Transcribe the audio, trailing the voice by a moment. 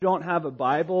don't have a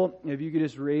Bible, if you could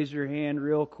just raise your hand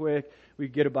real quick, we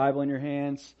could get a Bible in your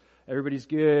hands. Everybody's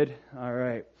good? All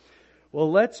right.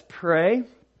 Well, let's pray,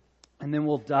 and then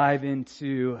we'll dive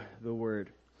into the Word.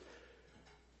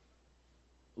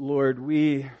 Lord,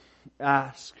 we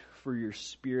ask for your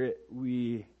Spirit.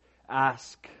 We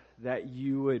ask that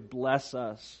you would bless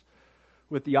us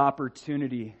with the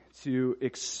opportunity to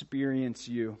experience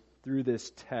you through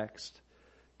this text.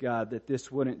 God, that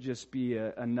this wouldn't just be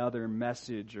another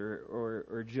message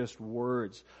or just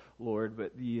words, Lord,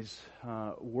 but these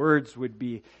words would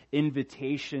be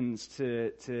invitations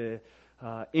to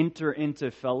enter into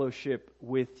fellowship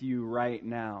with you right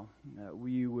now.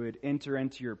 We would enter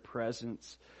into your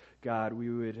presence, God. We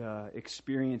would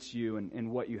experience you and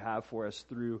what you have for us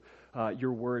through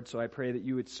your word. So I pray that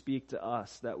you would speak to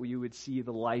us, that we would see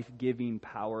the life-giving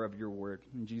power of your word.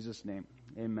 In Jesus' name,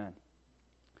 amen.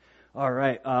 All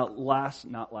right,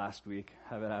 not last week,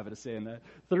 I have a habit of saying that.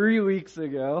 3 weeks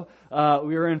ago,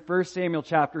 we were in 1 Samuel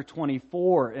chapter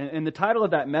 24, and the title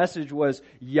of that message was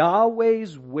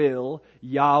Yahweh's Will,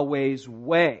 Yahweh's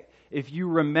Way. If you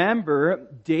remember,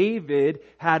 David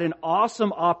had an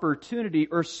awesome opportunity,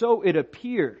 or so it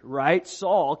appeared, right?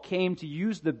 Saul came to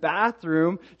use the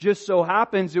bathroom. Just so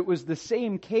happens it was the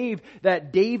same cave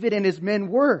that David and his men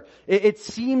were. It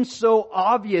seemed so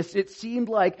obvious. It seemed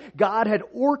like God had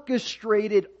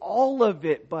orchestrated all of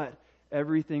it, but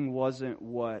everything wasn't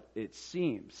what it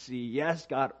seemed. See, yes,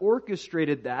 God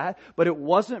orchestrated that, but it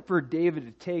wasn't for David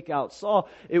to take out Saul.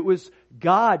 It was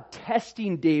God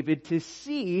testing David to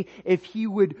see if he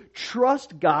would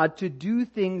trust God to do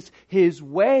things his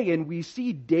way. And we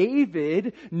see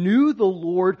David knew the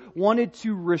Lord wanted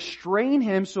to restrain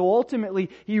him, so ultimately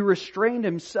he restrained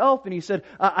himself and he said,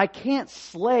 I can't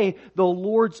slay the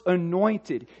Lord's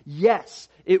anointed. Yes,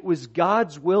 it was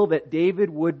God's will that David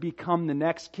would become the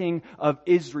next king of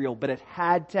Israel, but it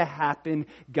had to happen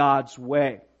God's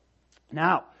way.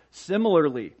 Now,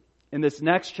 similarly, in this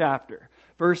next chapter,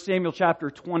 1 Samuel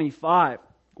chapter 25,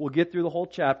 we'll get through the whole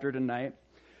chapter tonight.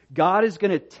 God is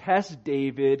going to test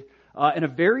David in a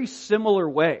very similar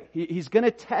way. He's going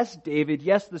to test David.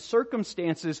 Yes, the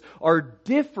circumstances are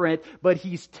different, but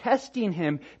he's testing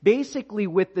him basically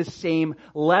with the same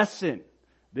lesson.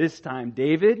 This time,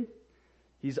 David,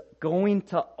 he's going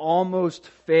to almost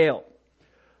fail.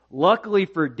 Luckily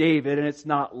for David, and it's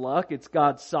not luck, it's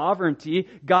God's sovereignty,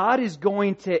 God is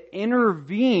going to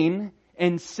intervene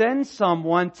and send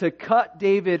someone to cut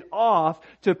David off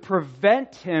to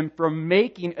prevent him from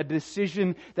making a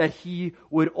decision that he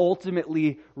would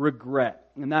ultimately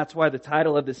regret. And that's why the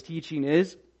title of this teaching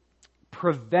is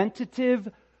Preventative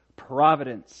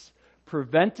Providence.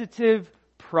 Preventative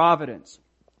Providence.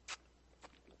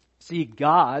 See,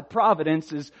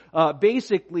 providence is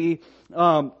basically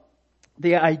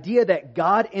the idea that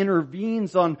God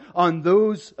intervenes on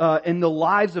those in the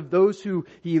lives of those who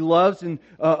He loves and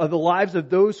the lives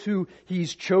of those who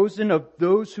He's chosen, of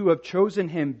those who have chosen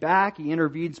Him back. He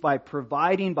intervenes by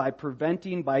providing, by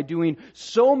preventing, by doing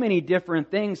so many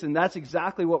different things, and that's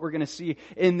exactly what we're going to see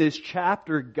in this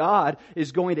chapter. God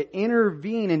is going to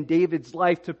intervene in David's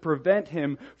life to prevent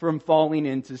him from falling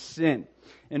into sin.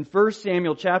 In 1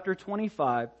 Samuel chapter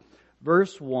 25,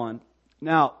 verse 1,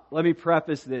 now, let me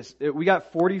preface this. We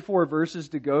got 44 verses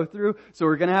to go through, so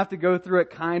we're going to have to go through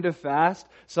it kind of fast.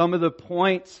 Some of the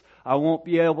points I won't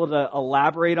be able to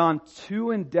elaborate on too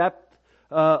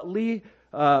in-depthly,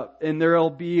 and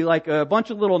there'll be like a bunch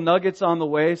of little nuggets on the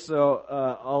way,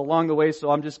 along the way,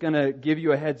 so I'm just going to give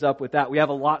you a heads up with that. We have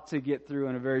a lot to get through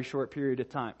in a very short period of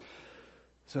time.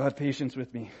 So have patience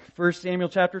with me. 1 Samuel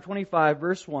chapter 25,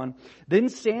 verse 1. Then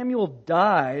Samuel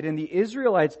died, and the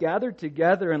Israelites gathered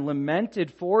together and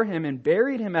lamented for him and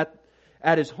buried him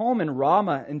at his home in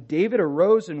Ramah. And David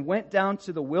arose and went down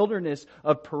to the wilderness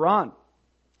of Paran.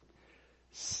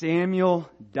 Samuel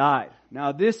died.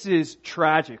 Now this is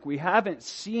tragic. We haven't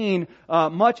seen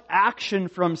much action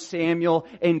from Samuel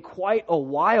in quite a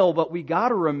while, but we got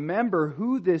to remember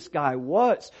who this guy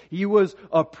was. He was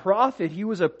a prophet. He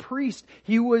was a priest.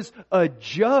 He was a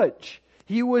judge.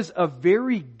 He was a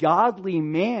very godly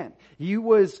man. He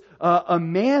was a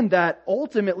man that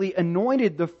ultimately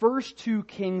anointed the first two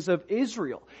kings of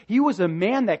Israel. He was a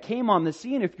man that came on the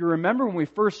scene. If you remember when we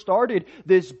first started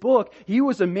this book, he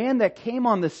was a man that came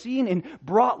on the scene and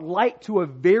brought light to a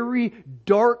very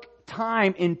dark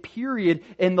time and period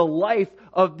in the life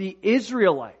of the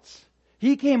Israelites.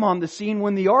 He came on the scene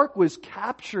when the ark was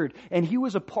captured, and he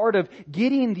was a part of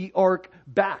getting the ark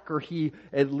back, or he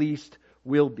at least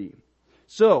will be.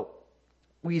 So,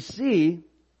 we see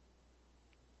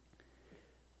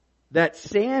that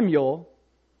Samuel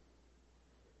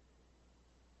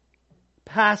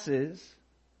passes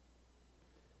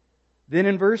Then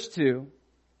in verse 2,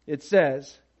 it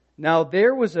says, "Now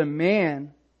there was a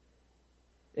man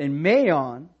in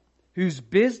Maon whose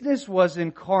business was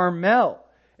in Carmel,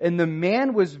 and the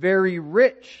man was very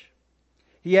rich.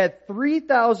 He had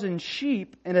 3,000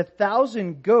 sheep and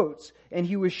 1,000 goats, and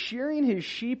he was shearing his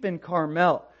sheep in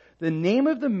Carmel. The name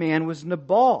of the man was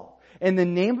Nabal, and the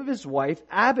name of his wife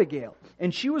Abigail.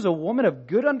 And she was a woman of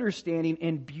good understanding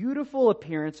and beautiful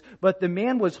appearance, but the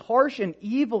man was harsh and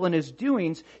evil in his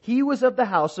doings. He was of the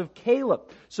house of Caleb."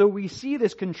 So we see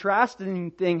this contrasting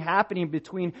thing happening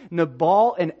between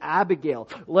Nabal and Abigail.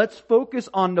 Let's focus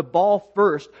on Nabal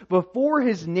first. Before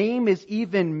his name is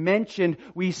even mentioned,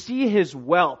 we see his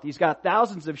wealth. He's got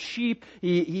thousands of sheep.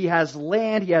 He has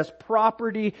land. He has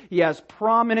property. He has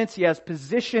prominence. He has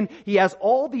position. He has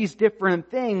all these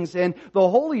different things. And the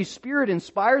Holy Spirit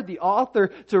inspired the author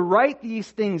to write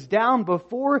these things down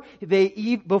before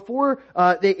he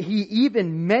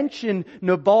even mentioned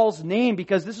Nabal's name,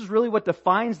 because this is really what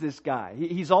defines this guy.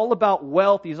 He's all about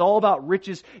wealth. He's all about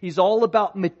riches. He's all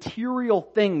about material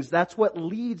things. That's what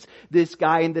leads this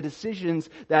guy in the decisions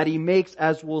that he makes,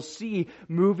 as we'll see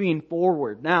moving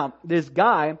forward. Now, this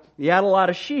guy, he had a lot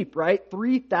of sheep, right?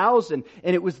 3,000.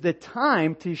 And it was the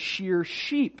time to shear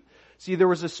sheep. See, there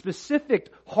was a specific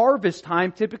harvest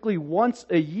time, typically once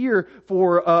a year,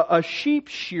 for a sheep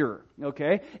shearer.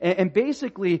 Okay, and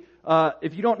basically,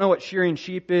 if you don't know what shearing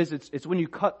sheep is, it's when you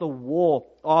cut the wool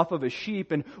off of a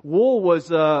sheep, and wool was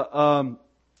a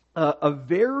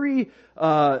very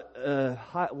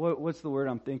what's the word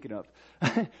I'm thinking of?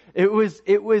 It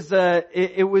was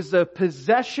a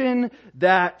possession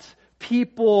that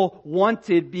people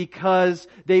wanted because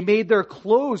they made their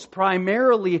clothes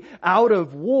primarily out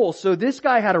of wool. So this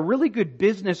guy had a really good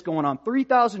business going on.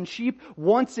 3,000 sheep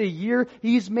once a year.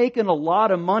 He's making a lot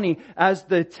of money. As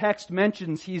the text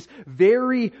mentions, he's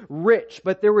very rich.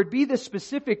 But there would be this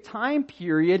specific time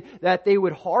period that they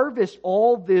would harvest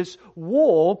all this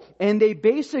wool, and they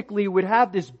basically would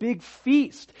have this big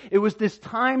feast. It was this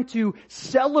time to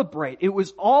celebrate. It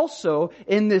was also,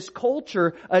 in this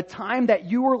culture, a time that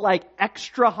you were like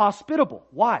extra hospitable.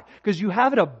 Why? Because you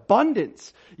have an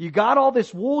abundance. You got all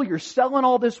this wool, you're selling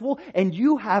all this wool, and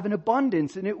you have an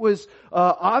abundance. And it was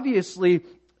obviously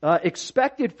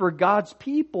expected for God's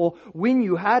people, when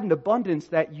you had an abundance,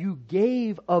 that you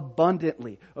gave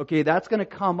abundantly. Okay, that's going to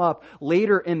come up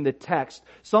later in the text.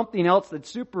 Something else that's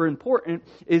super important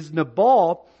is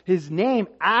Nabal. His name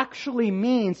actually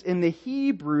means in the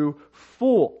Hebrew,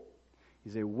 fool.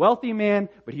 He's a wealthy man,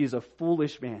 but he is a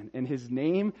foolish man. And his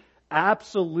name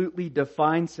absolutely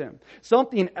defines him.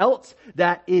 Something else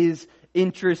that is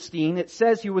interesting, it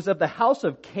says he was of the house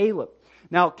of Caleb.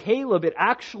 Now, Caleb, it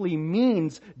actually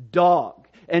means dog.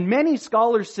 And many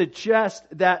scholars suggest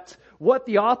that what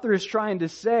the author is trying to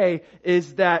say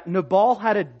is that Nabal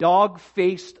had a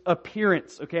dog-faced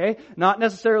appearance, okay? Not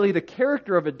necessarily the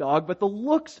character of a dog, but the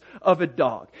looks of a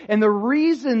dog. And the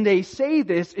reason they say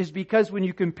this is because when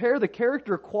you compare the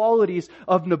character qualities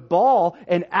of Nabal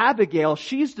and Abigail,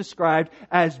 she's described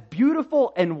as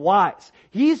beautiful and wise.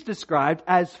 He's described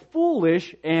as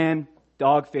foolish and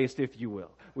dog-faced, if you will.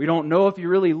 We don't know if he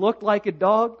really looked like a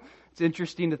dog. It's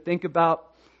interesting to think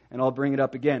about, and I'll bring it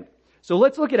up again. So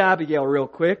let's look at Abigail real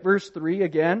quick. Verse 3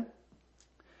 again.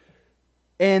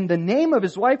 "And the name of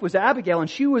his wife was Abigail, and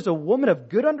she was a woman of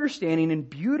good understanding and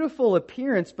beautiful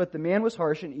appearance, but the man was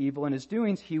harsh and evil in his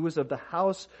doings. He was of the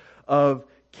house of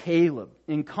Caleb."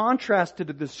 In contrast to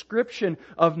the description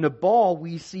of Nabal,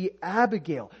 we see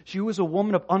Abigail. She was a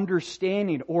woman of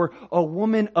understanding, or a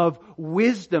woman of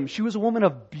wisdom. She was a woman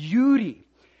of beauty.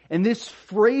 And this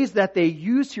phrase that they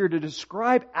use here to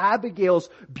describe Abigail's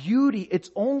beauty, it's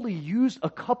only used a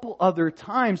couple other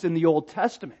times in the Old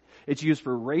Testament. It's used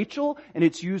for Rachel and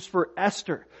it's used for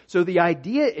Esther. So the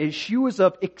idea is she was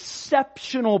of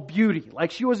exceptional beauty.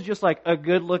 Like she wasn't just like a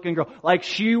good looking girl. Like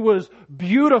she was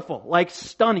beautiful, like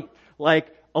stunning,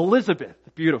 like Elizabeth,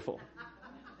 beautiful.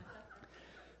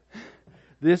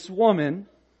 This woman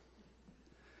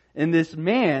and this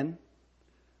man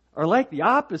are like the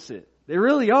opposite. They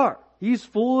really are. He's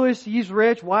foolish. He's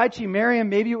rich. Why'd she marry him?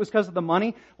 Maybe it was because of the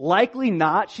money. Likely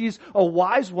not. She's a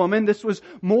wise woman. This was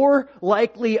more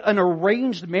likely an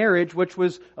arranged marriage, which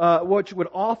would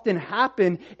often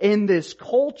happen in this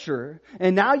culture.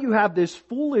 And now you have this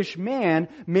foolish man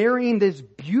marrying this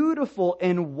beautiful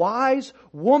and wise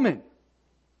woman.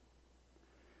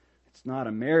 It's not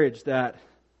a marriage that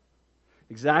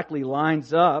exactly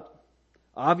lines up.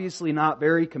 Obviously not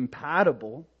very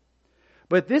compatible.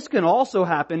 But this can also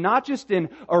happen not just in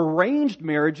arranged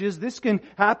marriages, this can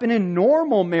happen in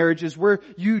normal marriages where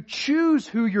you choose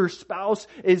who your spouse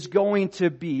is going to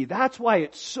be. That's why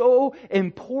it's so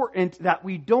important that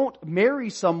we don't marry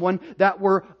someone that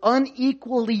we're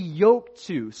unequally yoked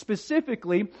to.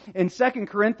 Specifically, in 2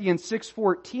 Corinthians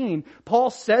 6:14, Paul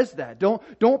says that.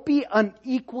 Don't be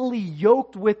unequally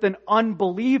yoked with an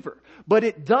unbeliever. But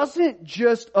it doesn't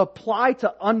just apply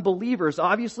to unbelievers.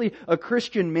 Obviously, a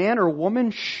Christian man or woman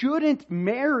shouldn't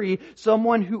marry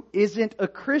someone who isn't a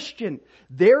Christian.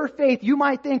 Their faith, you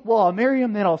might think, well, I'll marry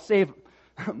him, then I'll save him.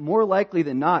 More likely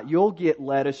than not, you'll get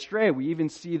led astray. We even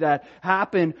see that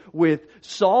happen with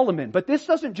Solomon. But this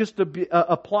doesn't just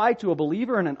apply to a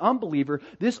believer and an unbeliever.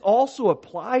 This also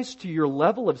applies to your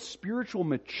level of spiritual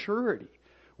maturity.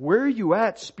 Where are you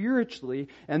at spiritually?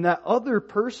 And that other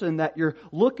person that you're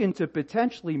looking to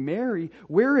potentially marry,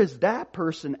 where is that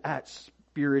person at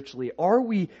spiritually? Are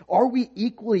we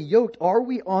equally yoked? Are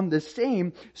we on the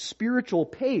same spiritual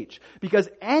page? Because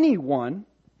anyone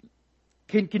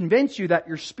can convince you that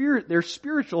they're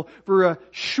spiritual for a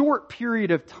short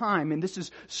period of time. And this is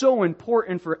so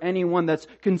important for anyone that's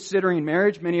considering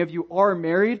marriage. Many of you are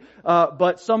married,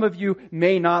 but some of you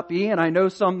may not be, and I know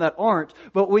some that aren't.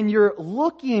 But when you're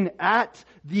looking at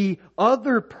the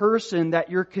other person that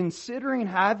you're considering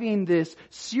having this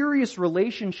serious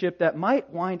relationship that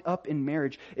might wind up in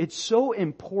marriage, it's so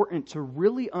important to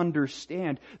really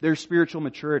understand their spiritual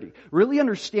maturity. Really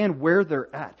understand where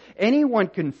they're at. Anyone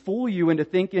can fool you into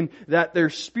thinking that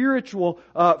they're spiritual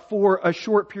for a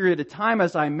short period of time,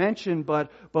 as I mentioned,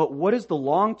 but what does the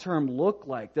long term look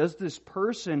like? Does this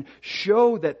person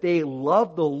show that they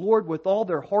love the Lord with all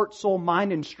their heart, soul,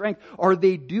 mind, and strength? Are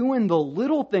they doing the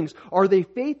little things? Are they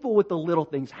faithful with the little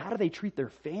things? How do they treat their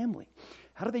family?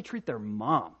 How do they treat their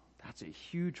mom? That's a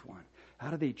huge one.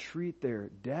 How do they treat their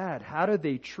dad? How do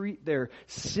they treat their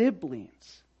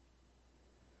siblings?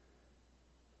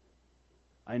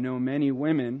 I know many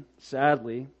women,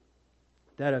 sadly,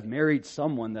 that have married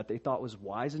someone that they thought was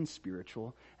wise and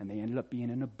spiritual, and they ended up being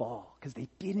in a ball because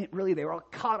they were all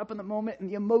caught up in the moment and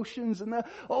the emotions and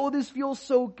this feels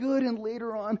so good. And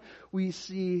later on, we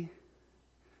see,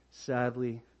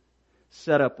 sadly,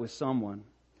 set up with someone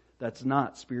that's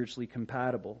not spiritually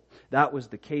compatible. That was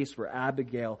the case for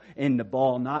Abigail and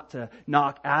Nabal. Not to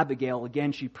knock Abigail.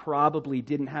 Again, she probably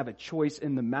didn't have a choice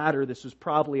in the matter. This was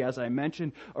probably, as I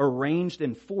mentioned, arranged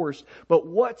and forced. But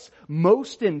what's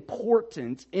most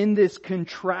important in this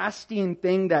contrasting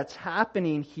thing that's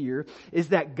happening here is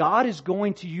that God is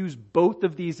going to use both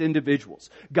of these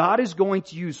individuals. God is going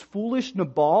to use foolish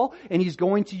Nabal, and He's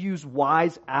going to use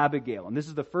wise Abigail. And this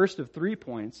is the first of 3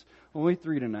 points, only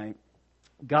 3 tonight.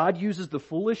 God uses the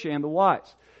foolish and the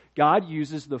wise. God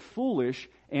uses the foolish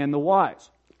and the wise.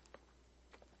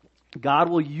 God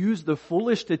will use the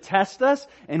foolish to test us,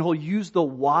 and He'll use the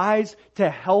wise to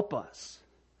help us.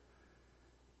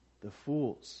 The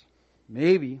fools.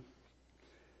 Maybe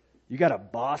you got a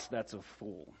boss that's a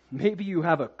fool. Maybe you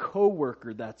have a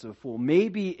coworker that's a fool.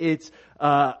 Maybe it's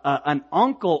an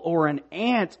uncle or an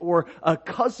aunt or a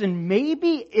cousin.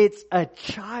 Maybe it's a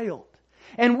child.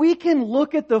 And we can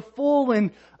look at the fool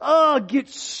and get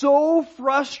so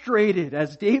frustrated,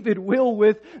 as David will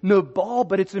with Nabal.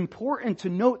 But it's important to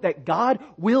note that God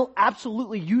will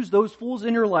absolutely use those fools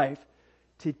in your life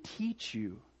to teach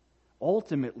you,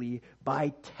 ultimately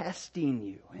by testing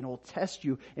you. And He'll test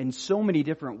you in so many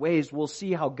different ways. We'll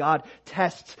see how God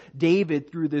tests David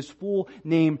through this fool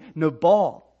named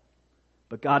Nabal.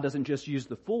 But God doesn't just use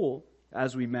the fool,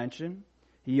 as we mentioned.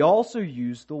 He also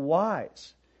used the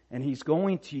wise. And He's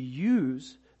going to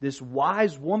use this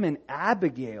wise woman,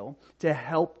 Abigail, to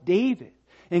help David.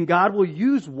 And God will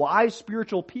use wise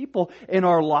spiritual people in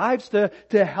our lives to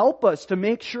help us, to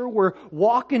make sure we're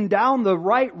walking down the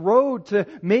right road, to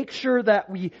make sure that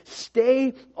we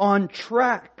stay on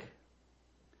track.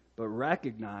 But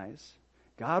recognize,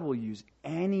 God will use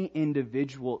any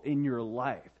individual in your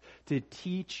life to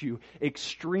teach you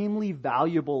extremely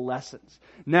valuable lessons.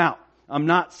 Now, I'm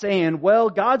not saying, well,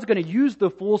 God's going to use the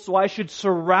fool, so I should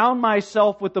surround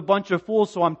myself with a bunch of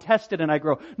fools so I'm tested and I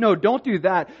grow. No, don't do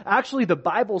that. Actually, the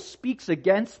Bible speaks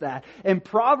against that. In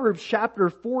Proverbs chapter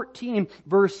 14,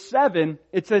 verse 7,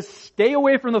 it says, stay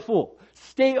away from the fool.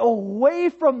 Stay away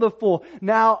from the fool.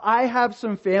 Now, I have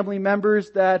some family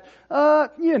members that,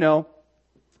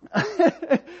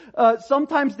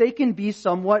 sometimes they can be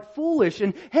somewhat foolish.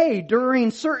 And hey,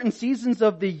 during certain seasons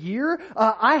of the year,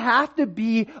 I have to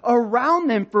be around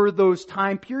them for those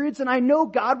time periods. And I know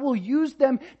God will use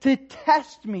them to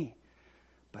test me.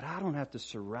 But I don't have to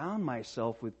surround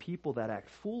myself with people that act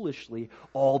foolishly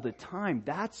all the time.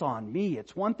 That's on me.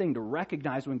 It's one thing to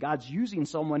recognize when God's using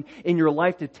someone in your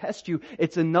life to test you.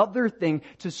 It's another thing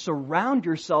to surround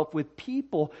yourself with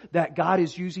people that God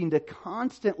is using to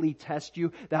constantly test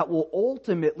you that will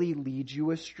ultimately lead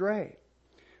you astray.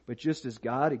 But just as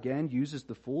God, again, uses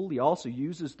the fool, He also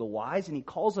uses the wise, and He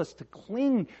calls us to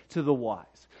cling to the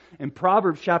wise. In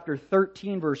Proverbs chapter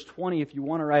 13, verse 20, if you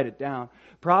want to write it down,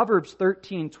 Proverbs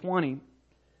 13:20,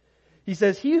 he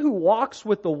says, "He who walks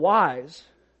with the wise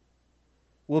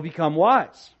will become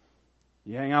wise."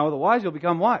 You hang out with the wise, you'll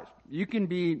become wise. You can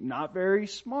be not very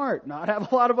smart, not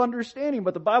have a lot of understanding,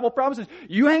 but the Bible promises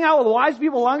you hang out with wise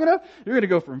people long enough, you're going to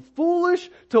go from foolish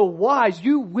to wise.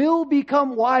 You will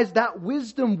become wise. That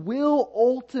wisdom will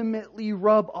ultimately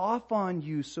rub off on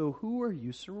you. So who are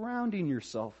you surrounding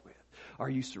yourself with? Are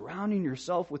you surrounding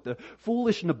yourself with the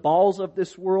foolish Nabals of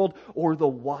this world or the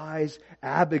wise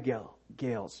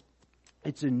Abigails?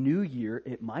 It's a new year.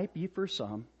 It might be for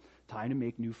some time to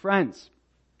make new friends.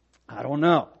 I don't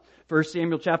know. 1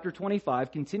 Samuel chapter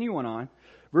 25, continuing on,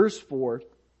 verse 4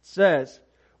 says,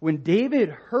 "When David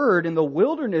heard in the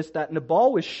wilderness that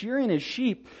Nabal was shearing his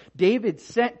sheep, David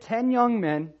sent 10 young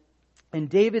men, and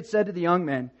David said to the young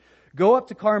men, 'Go up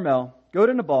to Carmel, go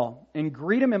to Nabal, and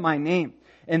greet him in my name.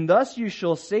 And thus you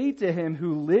shall say to him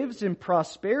who lives in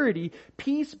prosperity,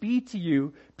 peace be to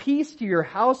you, peace to your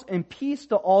house, and peace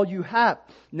to all you have.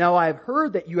 Now I have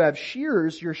heard that you have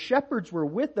shearers, your shepherds were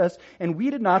with us, and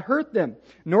we did not hurt them,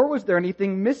 nor was there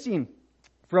anything missing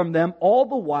from them all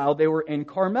the while they were in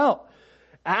Carmel.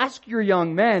 Ask your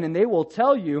young men, and they will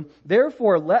tell you,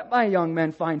 therefore let my young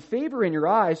men find favor in your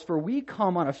eyes, for we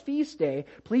come on a feast day.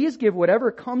 Please give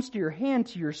whatever comes to your hand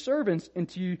to your servants and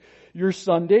to your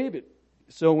son David.'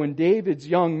 So when David's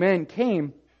young men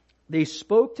came, they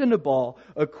spoke to Nabal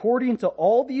according to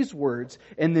all these words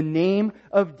in the name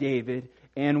of David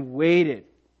and waited."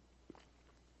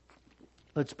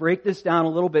 Let's break this down a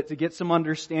little bit to get some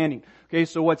understanding. Okay,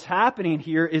 so what's happening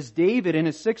here is David and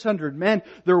his 600 men,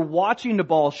 they're watching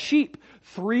Nabal's sheep.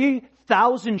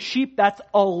 3,000 sheep, that's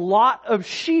a lot of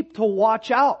sheep to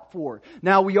watch out for.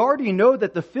 Now, we already know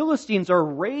that the Philistines are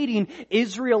raiding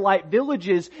Israelite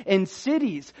villages and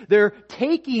cities. They're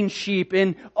taking sheep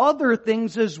and other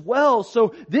things as well.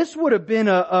 So this would have been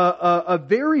a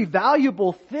very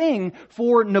valuable thing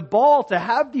for Nabal to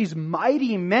have these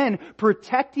mighty men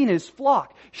protecting his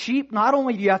flock. Sheep, not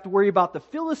only do you have to worry about the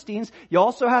Philistines, you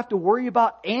also have to worry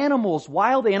about animals,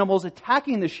 wild animals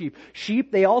attacking the sheep.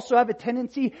 Sheep, they also have a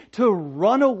tendency to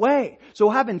run away. So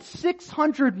having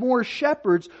 600 more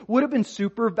shepherds would have been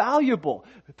super valuable.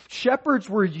 Shepherds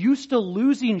were used to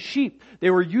losing sheep.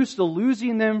 They were used to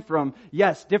losing them from,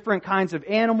 yes, different kinds of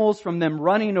animals, from them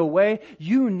running away,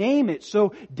 you name it.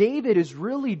 So David is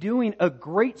really doing a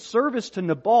great service to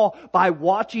Nabal by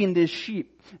watching this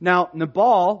sheep. Now,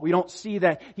 Nabal, we don't see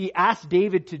that he asked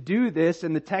David to do this,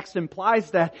 and the text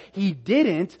implies that he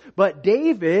didn't. But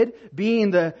David,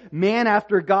 being the man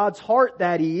after God's heart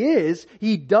that he is,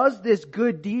 he does this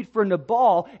good deed for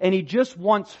Nabal, and he just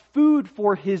wants food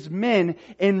for his men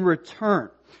in return.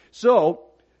 So,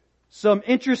 some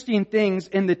interesting things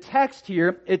in the text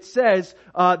here. It says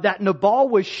that Nabal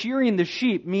was shearing the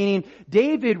sheep, meaning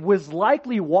David was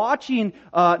likely watching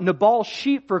Nabal's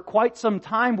sheep for quite some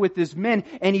time with his men,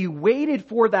 and he waited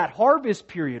for that harvest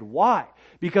period. Why?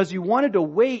 Because he wanted to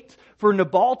wait for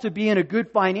Nabal to be in a good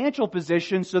financial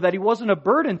position so that he wasn't a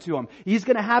burden to him. He's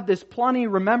going to have this plenty.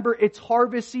 Remember, it's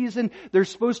harvest season. They're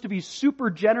supposed to be super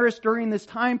generous during this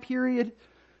time period.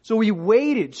 So he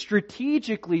waited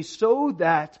strategically so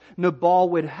that Nabal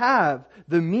would have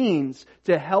the means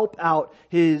to help out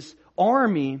his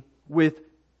army with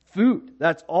food.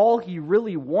 That's all he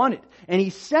really wanted. And he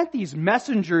sent these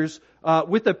messengers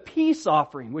with a peace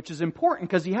offering, which is important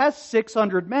because he has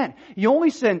 600 men. He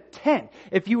only sent 10.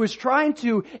 If he was trying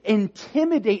to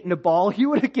intimidate Nabal, he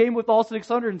would have came with all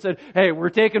 600 and said, "Hey,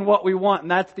 we're taking what we want,"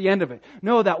 and that's the end of it.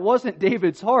 No, that wasn't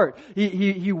David's heart.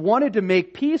 He wanted to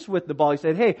make peace with Nabal. He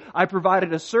said, "Hey, I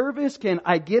provided a service. Can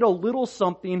I get a little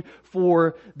something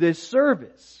for this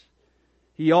service?"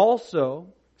 He also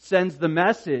sends the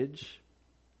message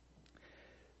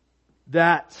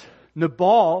that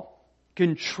Nabal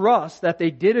can trust that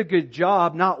they did a good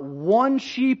job. Not one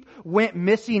sheep went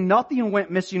missing. Nothing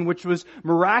went missing, which was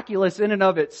miraculous in and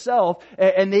of itself.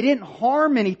 And they didn't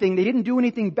harm anything. They didn't do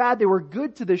anything bad. They were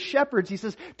good to the shepherds. He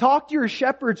says, talk to your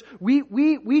shepherds.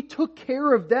 We took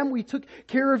care of them. We took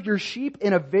care of your sheep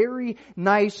in a very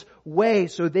nice way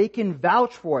so they can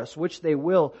vouch for us, which they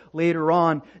will later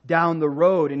on down the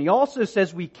road. And he also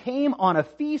says we came on a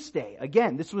feast day.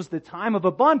 Again, this was the time of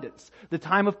abundance, the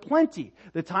time of plenty,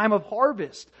 the time of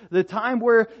harvest, the time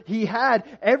where he had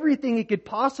everything he could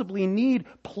possibly need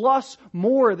plus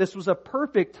more. This was a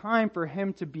perfect time for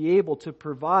him to be able to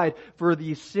provide for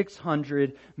these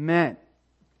 600 men.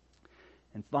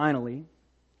 And finally,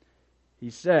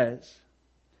 he says,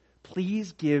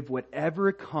 please give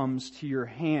whatever comes to your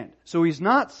hand. So he's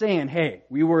not saying, hey,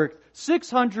 we worked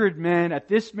 600 men at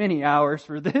this many hours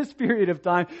for this period of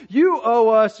time. You owe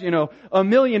us, $1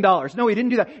 million. No, he didn't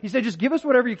do that. He said, just give us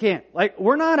whatever you can. Like,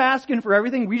 we're not asking for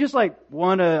everything. We just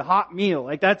want a hot meal.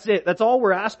 Like, that's it. That's all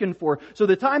we're asking for. So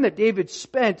the time that David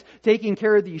spent taking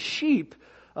care of these sheep,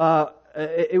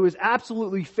 it was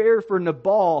absolutely fair for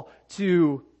Nabal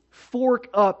to fork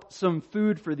up some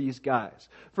food for these guys.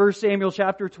 1 Samuel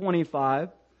chapter 25,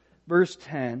 verse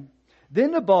 10.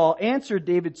 Then Nabal answered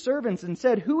David's servants and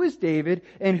said, who is David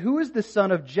and who is the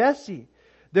son of Jesse?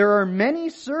 There are many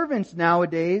servants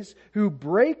nowadays who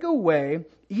break away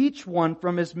each one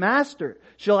from his master.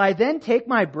 Shall I then take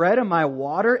my bread and my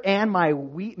water and my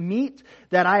meat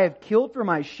that I have killed for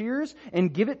my shears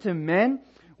and give it to men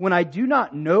when I do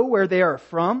not know where they are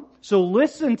from? So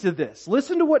listen to this.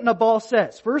 Listen to what Nabal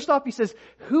says. First off, he says,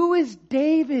 who is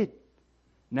David?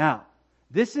 Now,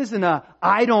 this isn't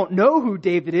I don't know who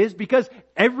David is, because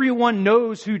everyone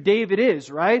knows who David is,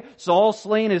 right? Saul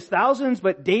slain his thousands,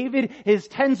 but David his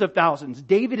tens of thousands.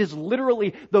 David is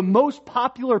literally the most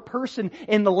popular person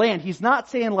in the land. He's not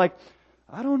saying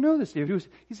I don't know this David.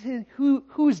 He's saying,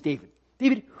 who is David?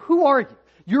 David, who are you?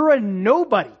 You're a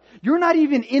nobody. You're not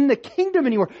even in the kingdom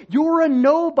anymore. You're a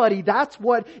nobody. That's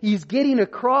what he's getting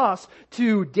across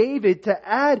to David. To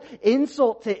add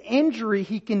insult to injury,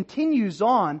 he continues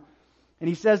on and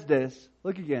he says this.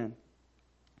 Look again.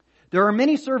 There are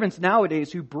many servants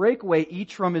nowadays who break away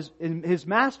each from his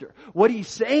master. What he's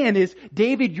saying is,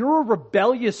 David, you're a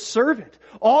rebellious servant.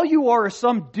 All you are is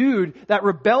some dude that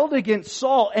rebelled against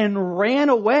Saul and ran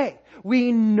away.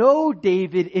 We know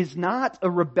David is not a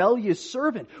rebellious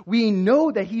servant. We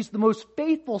know that he's the most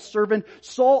faithful servant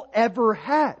Saul ever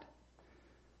had.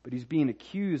 But he's being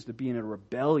accused of being a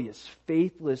rebellious,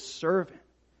 faithless servant.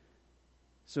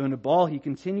 So Nabal, he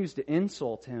continues to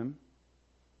insult him.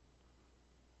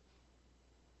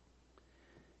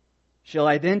 Shall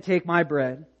I then take my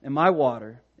bread and my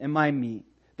water and my meat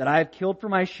that I have killed for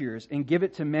my shears and give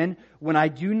it to men when I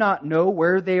do not know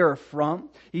where they are from?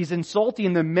 He's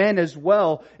insulting the men as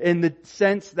well, in the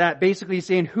sense that basically he's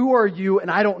saying, who are you? And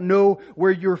I don't know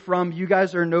where you're from. You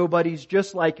guys are nobodies,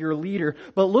 just like your leader.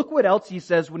 But look what else he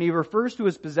says when he refers to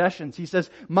his possessions. He says,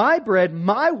 my bread,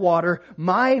 my water,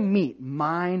 my meat,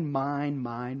 mine, mine,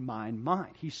 mine, mine,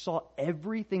 mine. He saw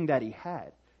everything that he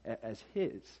had as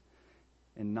his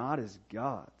and not as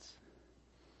God's.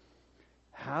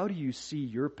 How do you see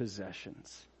your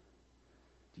possessions?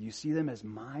 Do you see them as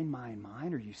mine, mine,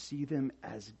 mine, or you see them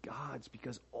as God's?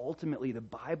 Because ultimately the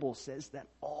Bible says that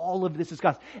all of this is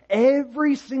God's.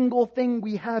 Every single thing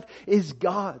we have is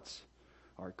God's.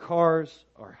 Our cars,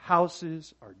 our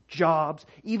houses, our jobs,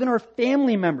 even our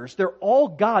family members, they're all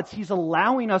God's. He's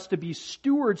allowing us to be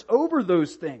stewards over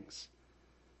those things.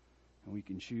 And we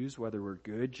can choose whether we're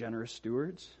good, generous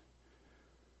stewards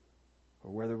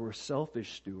or whether we're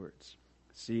selfish stewards.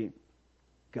 See,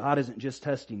 God isn't just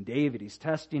testing David, He's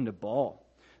testing Nabal.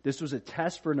 This was a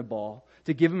test for Nabal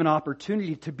to give him an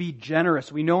opportunity to be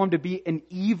generous. We know him to be an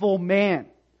evil man.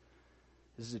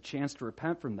 This is a chance to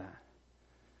repent from that.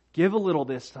 Give a little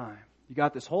this time. You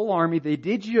got this whole army. They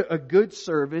did you a good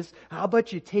service. How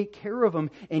about you take care of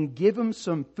them and give them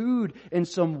some food and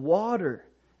some water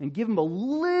and give them a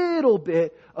little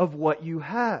bit of what you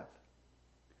have?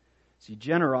 See,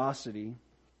 generosity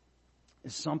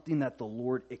is something that the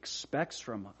Lord expects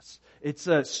from us. It's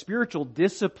a spiritual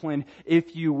discipline,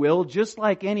 if you will, just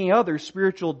like any other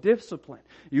spiritual discipline.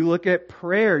 You look at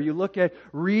prayer, you look at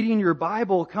reading your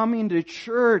Bible, coming to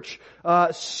church,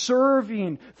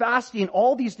 serving, fasting,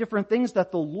 all these different things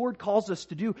that the Lord calls us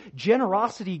to do.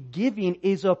 Generosity, giving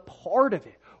is a part of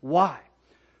it. Why?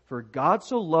 For God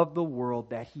so loved the world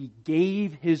that He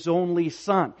gave His only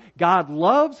Son. God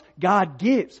loves, God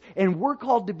gives. And we're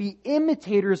called to be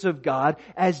imitators of God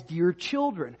as dear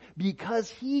children. Because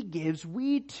He gives,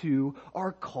 we too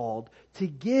are called to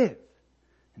give.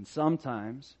 And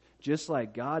sometimes just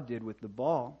like God did with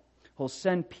Nabal. He'll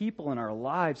send people in our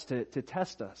lives to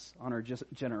test us on our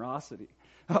generosity.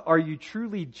 Are you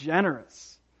truly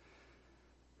generous?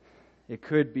 It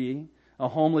could be a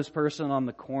homeless person on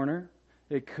the corner.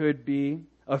 It could be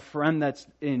a friend that's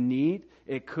in need.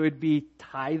 It could be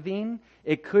tithing.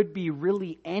 It could be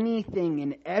really anything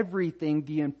and everything.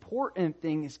 The important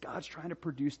thing is God's trying to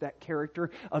produce that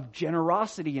character of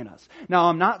generosity in us. Now,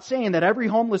 I'm not saying that every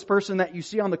homeless person that you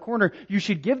see on the corner, you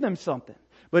should give them something.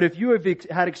 But if you have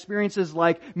had experiences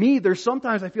like me, there's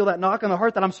sometimes I feel that knock on the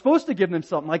heart that I'm supposed to give them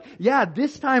something. Like, yeah,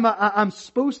 this time I'm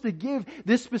supposed to give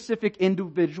this specific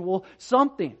individual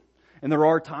something. And there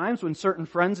are times when certain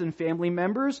friends and family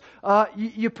members,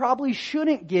 you probably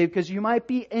shouldn't give because you might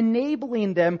be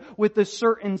enabling them with a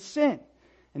certain sin.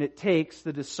 And it takes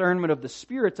the discernment of the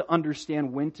Spirit to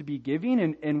understand when to be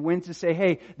giving and when to say,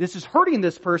 hey, this is hurting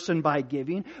this person by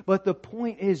giving. But the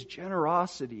point is,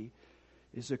 generosity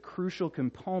is a crucial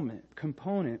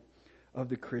component of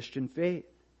the Christian faith.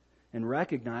 And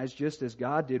recognize, just as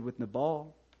God did with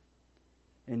Nabal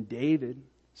and David,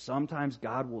 sometimes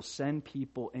God will send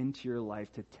people into your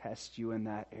life to test you in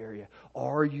that area.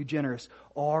 Are you generous?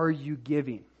 Are you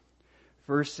giving?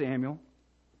 1 Samuel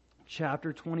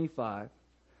chapter 25,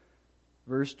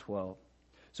 verse 12.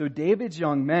 So David's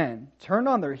young men turned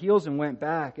on their heels and went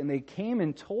back, and they came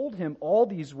and told him all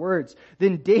these words.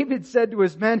 Then David said to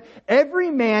his men,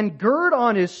 every man gird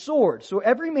on his sword. So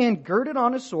every man girded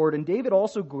on his sword, and David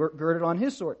also girded on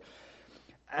his sword.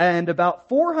 And about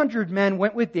 400 men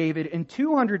went with David, and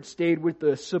 200 stayed with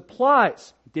the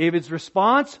supplies. David's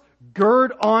response,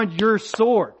 gird on your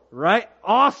sword, right?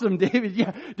 Awesome, David.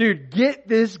 Yeah, dude, get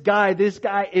this guy. This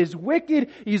guy is wicked.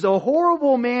 He's a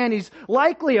horrible man. He's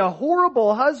likely a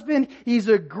horrible husband. He's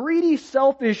a greedy,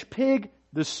 selfish pig.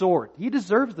 The sword. He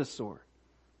deserves the sword.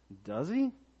 Does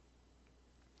he?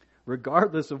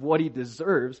 Regardless of what he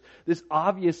deserves, this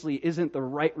obviously isn't the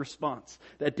right response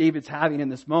that David's having in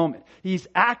this moment. He's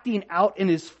acting out in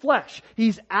his flesh.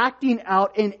 He's acting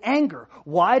out in anger.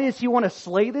 Why does he want to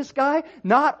slay this guy?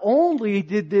 Not only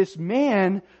did this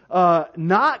man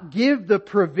not give the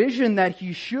provision that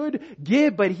he should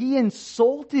give, but he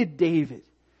insulted David.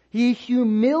 He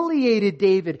humiliated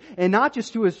David, and not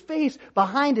just to his face,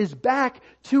 behind his back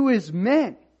to his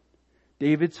men.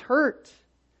 David's hurt.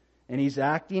 And he's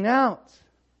acting out.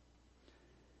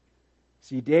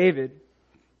 See, David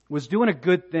was doing a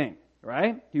good thing,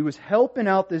 right? He was helping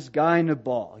out this guy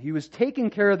Nabal. He was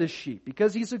taking care of the sheep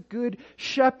because he's a good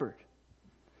shepherd.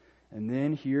 And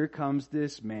then here comes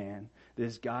this man,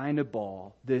 this guy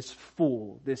Nabal, this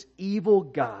fool, this evil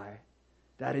guy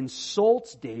that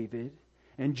insults David.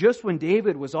 And just when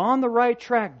David was on the right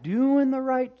track, doing the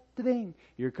right thing,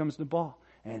 here comes Nabal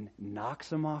and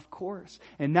knocks him off course.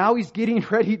 And now he's getting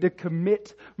ready to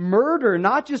commit murder,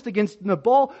 not just against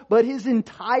Nabal, but his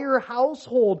entire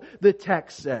household, the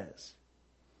text says.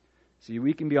 See,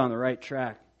 we can be on the right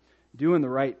track, doing the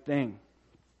right thing.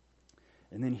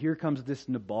 And then here comes this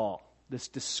Nabal, this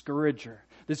discourager,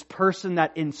 this person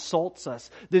that insults us,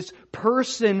 this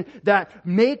person that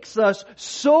makes us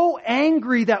so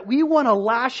angry that we want to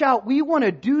lash out, we want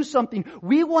to do something,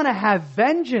 we want to have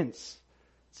vengeance.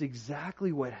 It's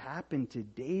exactly what happened to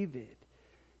David.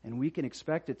 And we can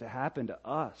expect it to happen to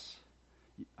us.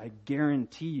 I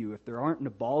guarantee you, if there aren't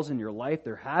Nabals in your life,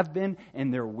 there have been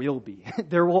and there will be.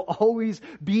 There will always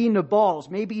be Nabals.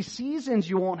 Maybe seasons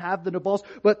you won't have the Nabals,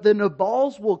 but the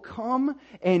Nabals will come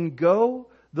and go.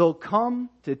 They'll come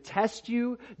to test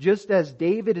you just as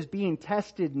David is being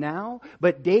tested now.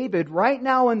 But David, right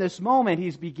now in this moment,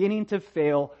 he's beginning to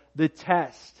fail the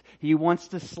test. He wants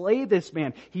to slay this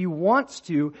man. He wants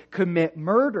to commit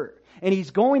murder. And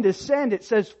he's going to send, it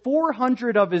says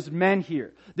 400 of his men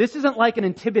here. This isn't like an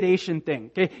intimidation thing.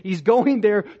 Okay? He's going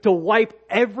there to wipe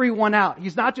everyone out.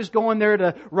 He's not just going there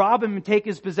to rob him and take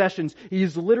his possessions.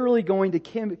 He's literally going to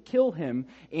kill him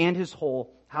and his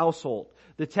whole household.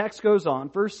 The text goes on,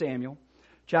 1 Samuel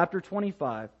chapter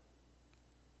 25,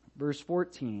 verse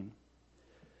 14.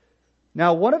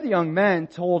 Now one of the young men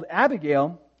told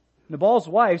Abigail, Nabal's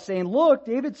wife, saying, look,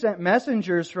 David sent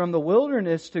messengers from the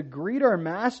wilderness to greet our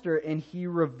master, and he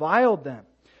reviled them.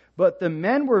 But the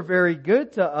men were very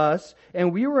good to us,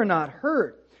 and we were not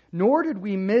hurt, nor did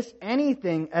we miss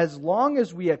anything as long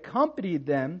as we accompanied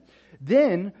them.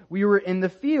 Then we were in the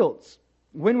fields.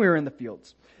 When we were in the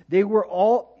fields, they were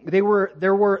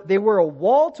a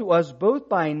wall to us both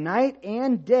by night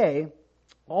and day.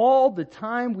 All the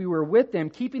time we were with them,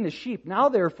 keeping the sheep. Now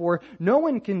therefore, no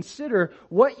one consider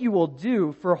what you will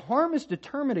do, for harm is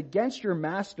determined against your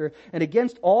master and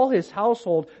against all his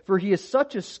household, for he is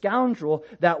such a scoundrel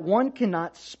that one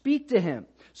cannot speak to him.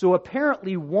 So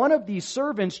apparently one of these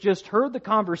servants just heard the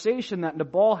conversation that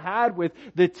Nabal had with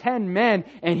the 10 men,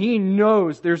 and he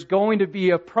knows there's going to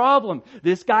be a problem.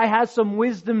 This guy has some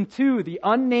wisdom too. The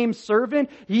unnamed servant,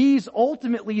 he's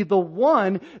ultimately the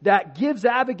one that gives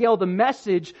Abigail the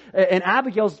message, and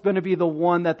Abigail's going to be the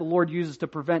one that the Lord uses to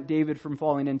prevent David from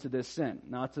falling into this sin.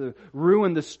 Not to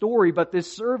ruin the story, but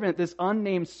this servant, this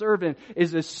unnamed servant,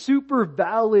 is a super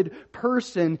valid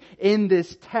person in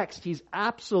this text. He's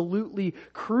absolutely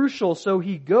crucial. So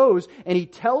he goes and he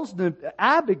tells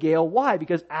Abigail why.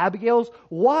 Because Abigail's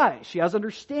wise. She has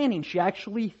understanding. She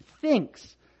actually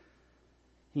thinks.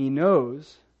 He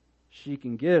knows she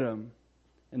can get him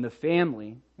and the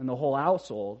family and the whole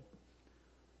household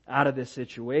out of this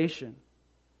situation.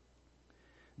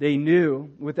 They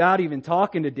knew, without even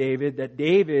talking to David, that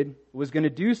David was going to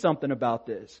do something about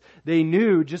this. They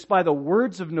knew, just by the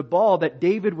words of Nabal, that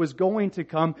David was going to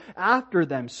come after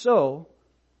them. So,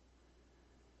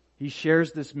 he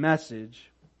shares this message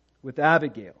with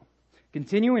Abigail.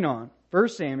 Continuing on, 1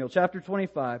 Samuel chapter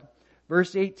 25,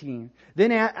 verse 18.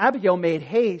 Then Abigail made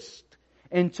haste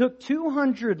and took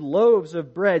 200 loaves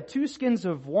of bread, 2 skins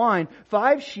of wine,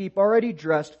 5 sheep already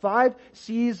dressed, 5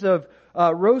 seahs of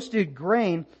roasted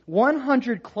grain,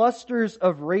 100 clusters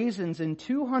of raisins, and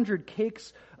 200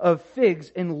 cakes of figs,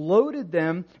 and loaded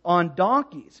them on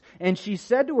donkeys. And she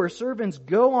said to her servants,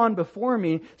 "Go on before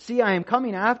me. See, I am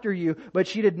coming after you." But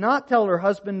she did not tell her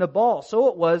husband Nabal. So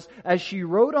it was, as she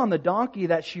rode on the donkey,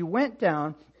 that she went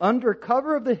down under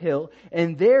cover of the hill,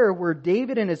 and there were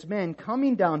David and his men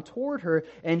coming down toward her,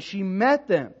 and she met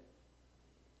them.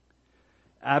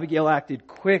 Abigail acted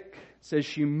quick. Says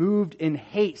she moved in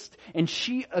haste, and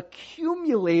she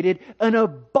accumulated an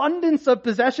abundance of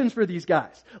possessions for these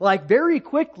guys, like very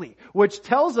quickly, which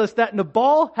tells us that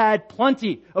Nabal had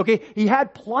plenty. Okay, he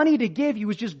had plenty to give. He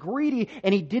was just greedy,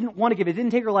 and he didn't want to give. It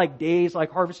didn't take her like days, like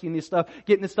harvesting this stuff,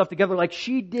 getting this stuff together. Like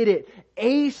she did it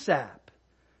ASAP.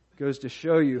 Goes to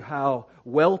show you how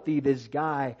wealthy this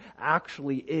guy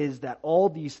actually is, that all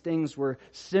these things were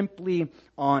simply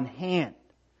on hand.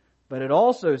 But it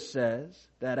also says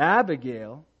that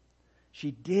Abigail,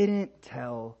 she didn't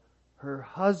tell her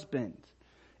husband.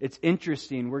 It's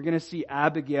interesting. We're going to see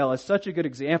Abigail as such a good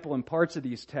example in parts of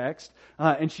these texts.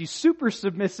 And she's super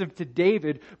submissive to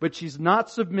David, but she's not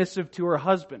submissive to her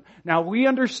husband. Now we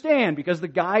understand because the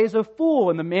guy is a fool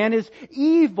and the man is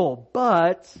evil,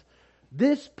 but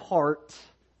this part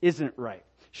isn't right.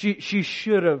 She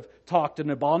should have talked to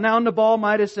Nabal. Now Nabal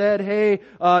might have said, "Hey,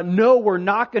 no, we're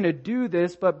not going to do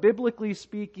this." But biblically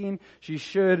speaking, she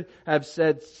should have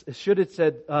said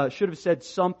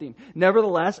something.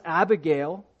 Nevertheless,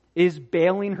 Abigail is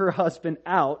bailing her husband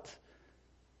out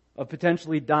of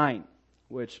potentially dying,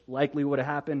 which likely would have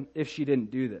happened if she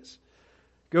didn't do this.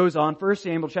 Goes on, 1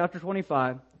 Samuel chapter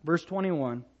 25, verse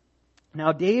 21.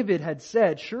 Now David had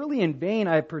said, "Surely in vain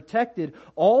I have protected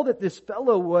all that this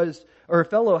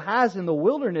fellow has in the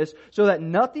wilderness, so that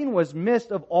nothing was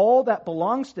missed of all that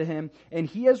belongs to him, and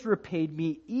he has repaid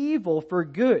me evil for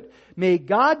good. May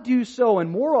God do so and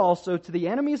more also to the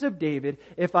enemies of David,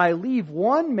 if I leave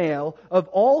one male of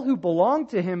all who belong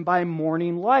to him by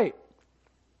morning light."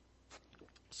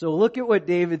 So look at what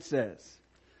David says.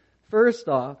 First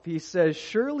off, he says,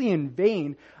 "Surely in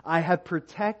vain I have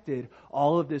protected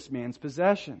all of this man's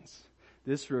possessions."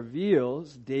 This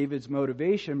reveals David's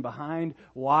motivation behind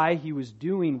why he was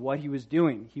doing what he was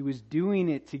doing. He was doing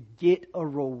it to get a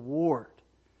reward.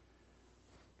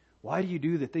 Why do you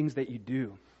do the things that you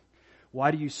do?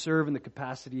 Why do you serve in the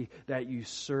capacity that you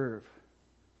serve?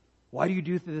 Why do you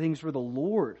do the things for the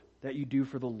Lord that you do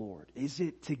for the Lord? Is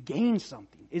it to gain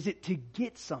something? Is it to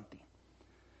get something?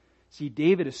 See,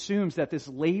 David assumes that this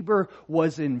labor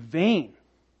was in vain.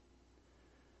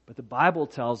 But the Bible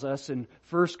tells us in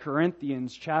 1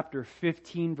 Corinthians chapter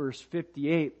 15, verse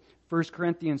 58, 1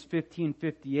 Corinthians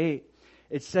 15:58,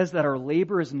 it says that our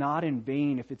labor is not in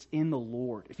vain if it's in the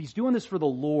Lord. If he's doing this for the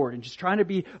Lord and just trying to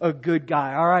be a good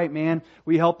guy. All right, man,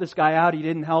 we helped this guy out. He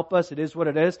didn't help us. It is what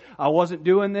it is. I wasn't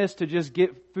doing this to just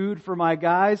get food for my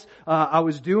guys. I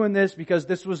was doing this because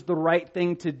this was the right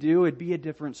thing to do. It'd be a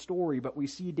different story. But we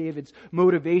see David's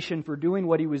motivation for doing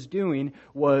what he was doing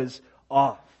was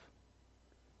off.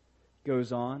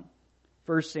 Goes on.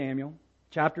 1 Samuel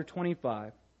chapter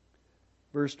 25,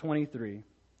 verse 23.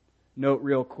 Note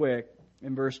real quick.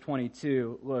 In verse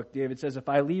 22, look, David says, "If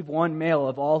I leave one male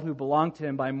of all who belong to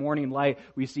him by morning light,"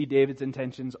 we see David's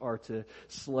intentions are to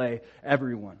slay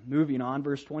everyone. Moving on,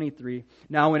 verse 23.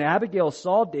 "Now when Abigail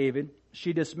saw David,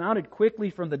 she dismounted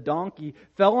quickly from the donkey,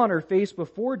 fell on her face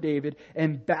before David,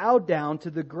 and bowed down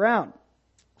to the ground.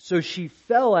 So she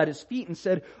fell at his feet and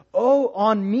said, "Oh,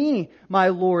 on me, my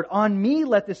Lord, on me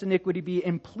let this iniquity be,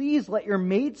 and please let your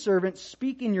maidservant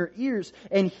speak in your ears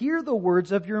and hear the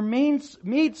words of your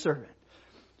maidservant."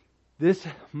 This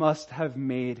must have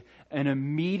made an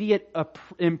immediate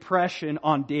impression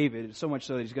on David, so much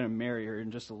so that he's going to marry her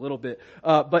in just a little bit.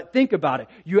 But think about it.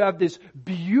 You have this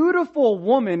beautiful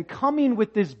woman coming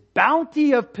with this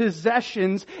bounty of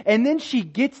possessions, and then she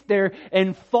gets there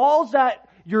and falls at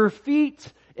your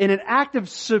feet in an act of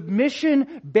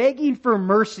submission, begging for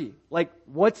mercy. Like,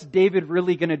 what's David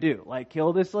really going to do? Like,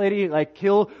 kill this lady? Like,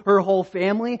 kill her whole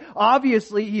family?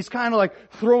 Obviously, he's kind of like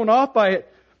thrown off by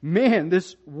it. Man,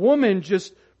 this woman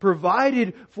just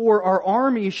provided for our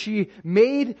army. She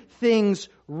made things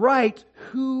right.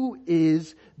 Who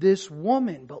is this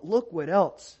woman? But look what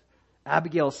else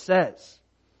Abigail says.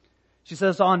 She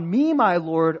says, "On me, my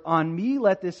Lord, on me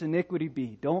let this iniquity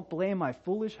be. Don't blame my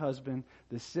foolish husband.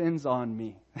 The sin's on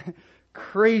me."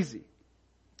 Crazy.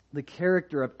 The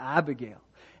character of Abigail.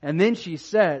 And then she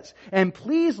says, "And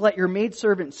please let your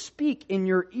maidservant speak in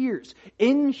your ears."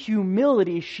 In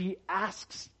humility, she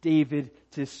asks David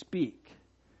to speak.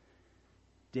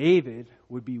 David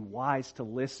would be wise to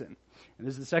listen. And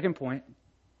this is the second point.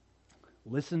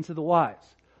 Listen to the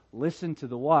wise. Listen to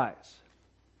the wise.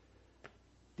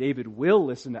 David will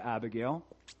listen to Abigail.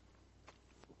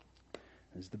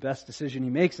 It's the best decision he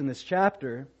makes in this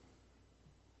chapter.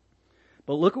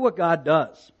 But look at what God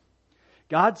does.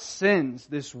 God sends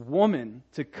this woman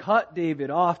to cut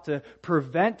David off, to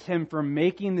prevent him from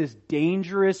making this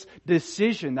dangerous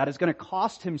decision that is going to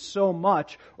cost him so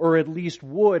much, or at least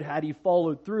would had he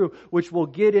followed through, which we'll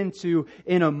get into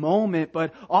in a moment.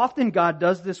 But often God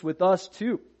does this with us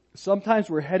too. Sometimes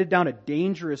we're headed down a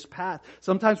dangerous path.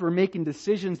 Sometimes we're making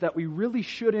decisions that we really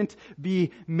shouldn't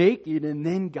be making. And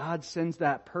then God sends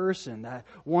that person, that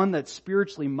one that's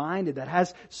spiritually minded, that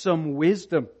has some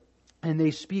wisdom. And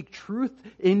they speak truth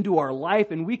into our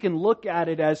life, and we can look at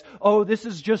it as, oh, this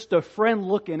is just a friend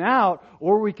looking out,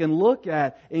 or we can look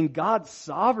at, in God's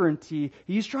sovereignty,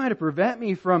 He's trying to prevent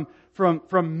me from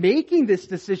making this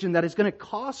decision that is going to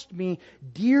cost me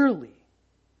dearly.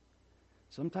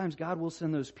 Sometimes God will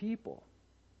send those people,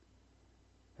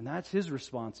 and that's His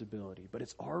responsibility, but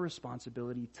it's our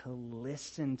responsibility to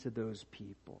listen to those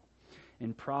people.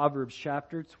 In Proverbs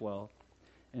chapter 12,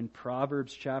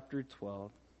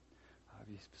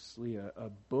 obviously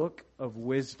a book of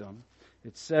wisdom.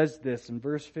 It says this in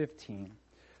verse 15.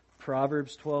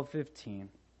 Proverbs 12:15.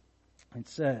 It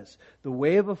says, "The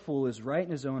way of a fool is right in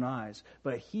his own eyes,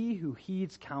 but he who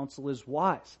heeds counsel is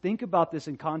wise." Think about this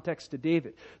in context to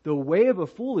David. The way of a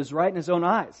fool is right in his own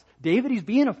eyes. David, he's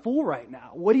being a fool right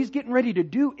now. What he's getting ready to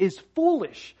do is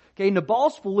foolish. Okay,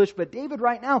 Nabal's foolish, but David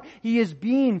right now, he is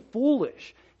being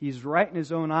foolish. He's right in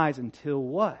his own eyes until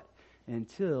what?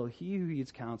 Until he who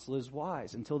heeds counsel is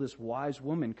wise. Until this wise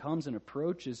woman comes and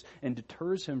approaches and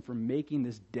deters him from making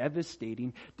this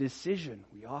devastating decision.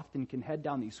 We often can head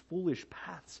down these foolish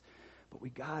paths, but we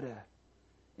gotta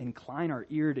incline our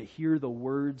ear to hear the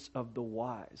words of the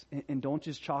wise. And don't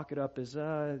just chalk it up as,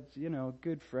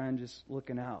 good friend just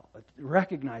looking out.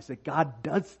 Recognize that God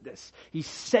does this. He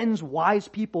sends wise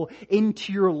people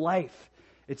into your life.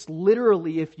 It's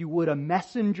literally, if you would, a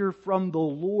messenger from the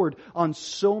Lord on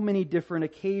so many different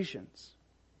occasions.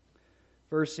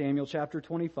 1 Samuel chapter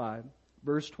 25,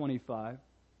 verse 25.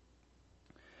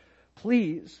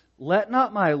 "Please, let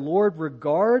not my Lord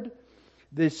regard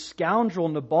this scoundrel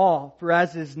Nabal, for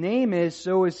as his name is,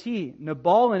 so is he.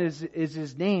 Nabal is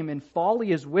his name, and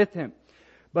folly is with him.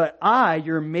 But I,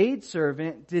 your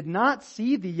maidservant, did not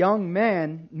see the young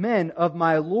men of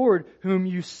my Lord whom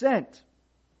you sent.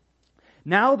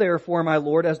 Now therefore, my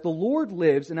Lord, as the Lord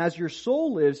lives and as your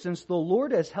soul lives, since the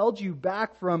Lord has held you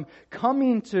back from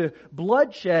coming to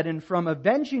bloodshed and from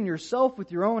avenging yourself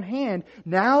with your own hand,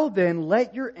 now then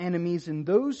let your enemies and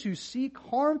those who seek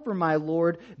harm for my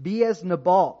Lord be as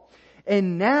Nabal.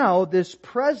 And now this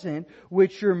present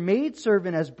which your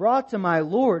maidservant has brought to my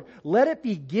Lord, let it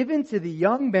be given to the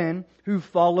young men who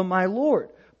follow my Lord.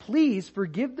 Please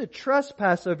forgive the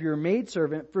trespass of your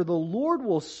maidservant, for the Lord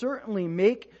will certainly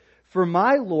make for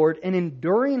my Lord an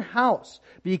enduring house,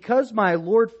 because my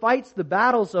Lord fights the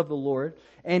battles of the Lord,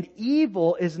 and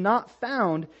evil is not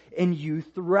found in you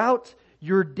throughout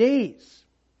your days."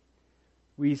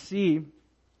 We see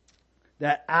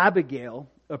that Abigail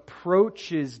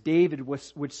approaches David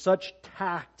with such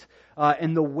tact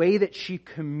and the way that she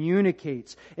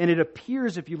communicates. And it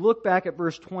appears, if you look back at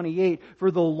verse 28,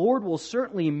 for the Lord will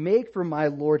certainly make for my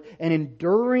Lord an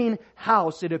enduring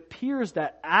house. It appears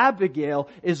that Abigail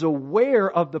is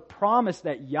aware of the promise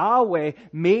that Yahweh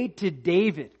made to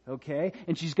David, okay?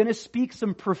 And she's going to speak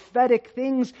some prophetic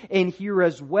things in here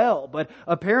as well. But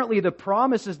apparently the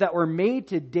promises that were made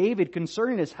to David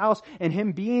concerning his house and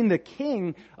him being the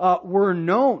king were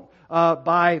known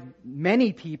by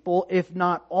many people, if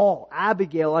not all.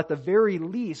 Abigail, at the very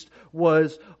least,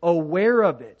 was aware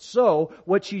of it. So,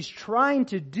 what she's trying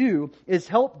to do is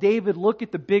help David look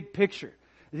at the big picture.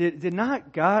 Did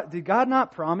God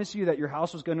not promise you that your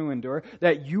house was going to endure?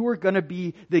 That you were going to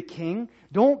be the king?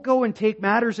 Don't go and take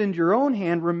matters into your own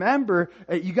hand. Remember,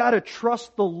 you got to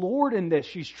trust the Lord in this.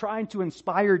 She's trying to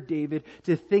inspire David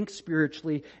to think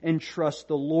spiritually and trust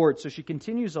the Lord. So she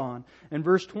continues on in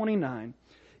verse 29.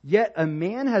 Yet a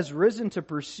man has risen to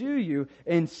pursue you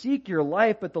and seek your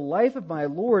life, but the life of my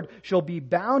Lord shall be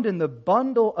bound in the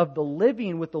bundle of the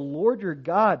living with the Lord your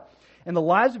God. And the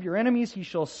lives of your enemies he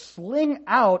shall sling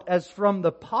out as from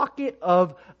the pocket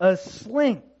of a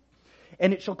sling.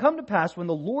 And it shall come to pass when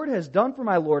the Lord has done for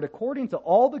my Lord according to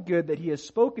all the good that he has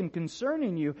spoken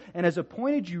concerning you and has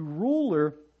appointed you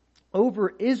ruler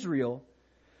over Israel,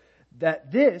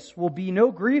 that this will be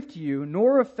no grief to you,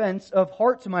 nor offense of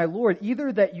heart to my Lord,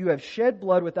 either that you have shed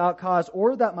blood without cause,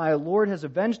 or that my Lord has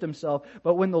avenged himself.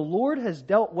 But when the Lord has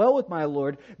dealt well with my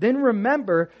Lord, then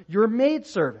remember your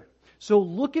maidservant. So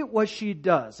look at what she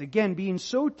does. Again, being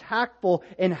so tactful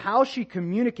in how she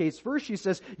communicates. First she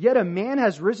says, yet a man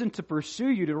has risen to pursue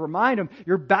you, to remind him,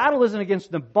 your battle isn't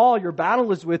against Nabal, your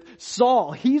battle is with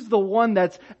Saul. He's the one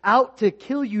that's out to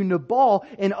kill you. Nabal,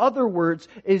 in other words,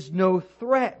 is no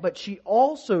threat. But she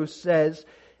also says,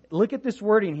 look at this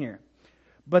wording here.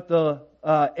 But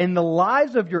in the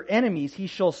lives of your enemies, he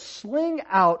shall sling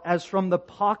out as from the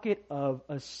pocket of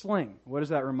a sling. What does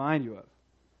that remind you of?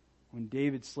 When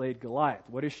David slayed Goliath,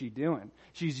 what is she doing?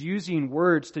 She's using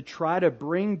words to try to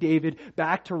bring David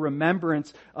back to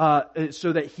remembrance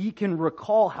so that he can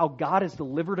recall how God has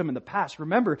delivered him in the past.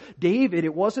 Remember, David,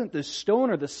 it wasn't the stone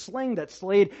or the sling that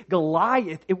slayed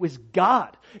Goliath. It was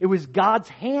God. It was God's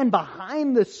hand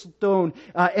behind the stone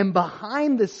and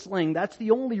behind the sling. That's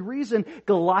the only reason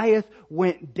Goliath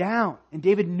went down. And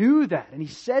David knew that. And he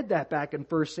said that back in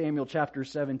 1 Samuel chapter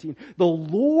 17. The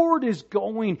Lord is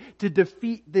going to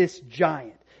defeat this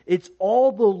giant. It's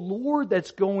all the Lord that's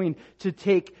going to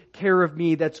take care of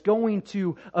me, that's going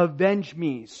to avenge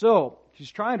me. So,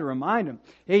 she's trying to remind him,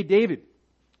 hey David,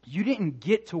 you didn't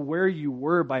get to where you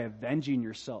were by avenging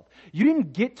yourself. You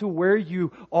didn't get to where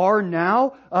you are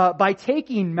now by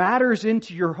taking matters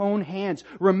into your own hands.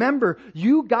 Remember,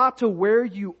 you got to where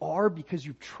you are because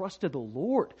you've trusted the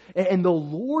Lord. And the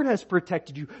Lord has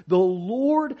protected you. The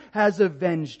Lord has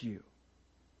avenged you.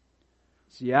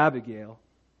 See, Abigail,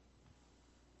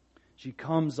 she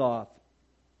comes off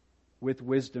with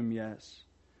wisdom, yes,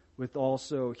 with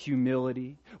also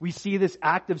humility. We see this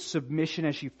act of submission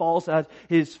as she falls at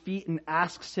his feet and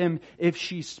asks him if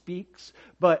she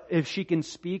can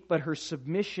speak, but her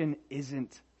submission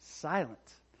isn't silent.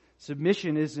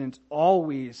 Submission isn't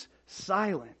always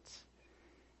silent.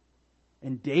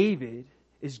 And David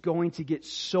is going to get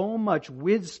so much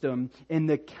wisdom in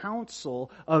the counsel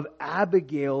of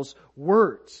Abigail's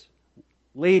words.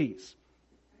 Ladies,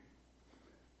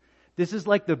 this is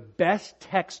like the best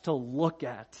text to look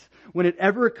at when it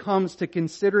ever comes to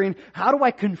considering how do I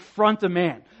confront a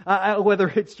man? Whether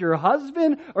it's your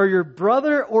husband or your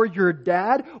brother or your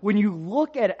dad, when you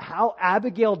look at how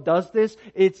Abigail does this,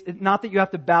 it's not that you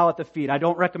have to bow at the feet. I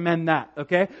don't recommend that,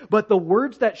 okay? But the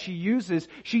words that she uses,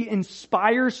 she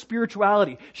inspires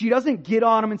spirituality. She doesn't get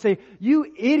on him and say,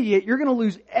 you idiot, you're going to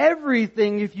lose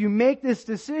everything if you make this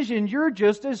decision. You're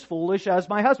just as foolish as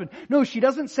my husband. No, she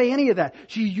doesn't say any of that.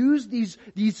 She used these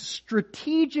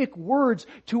strategic words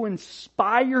to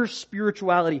inspire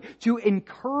spirituality, to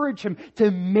encourage him,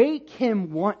 to make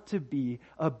him want to be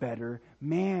a better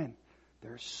man.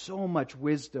 There's so much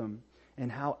wisdom in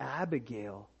how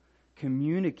Abigail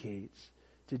communicates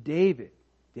to David.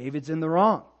 David's in the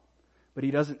wrong, but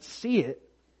he doesn't see it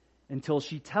until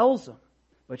she tells him.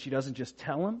 But she doesn't just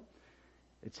tell him,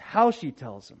 it's how she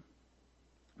tells him.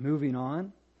 Moving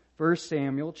on, 1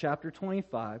 Samuel chapter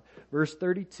 25, verse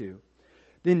 32.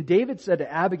 Then David said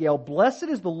to Abigail, "Blessed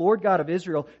is the Lord God of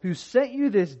Israel, who sent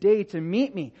you this day to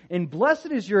meet me. And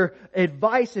blessed is your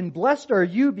advice, and blessed are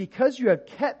you, because you have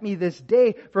kept me this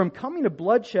day from coming to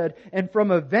bloodshed, and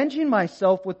from avenging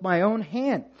myself with my own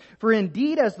hand. For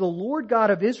indeed, as the Lord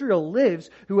God of Israel lives,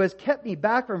 who has kept me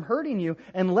back from hurting you,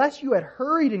 unless you had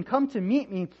hurried and come to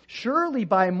meet me, surely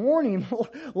by morning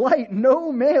light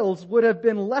no males would have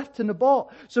been left to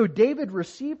Nabal." So David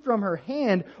received from her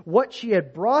hand what she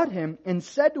had brought him, and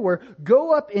said to her,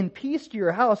 "Go up in peace to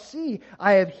your house. See,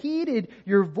 I have heeded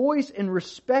your voice and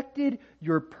respected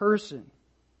your person."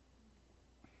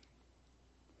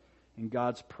 In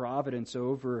God's providence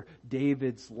over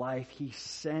David's life, He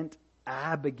sent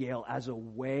Abigail as a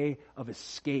way of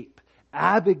escape.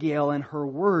 Abigail, in her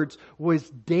words, was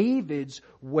David's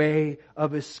way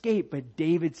of escape, but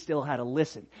David still had to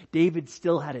listen. David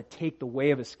still had to take the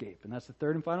way of escape. And that's the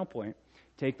third and final point.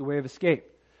 Take the way of escape.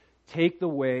 Take the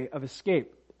way of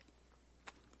escape.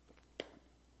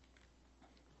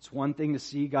 It's one thing to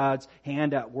see God's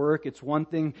hand at work. It's one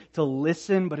thing to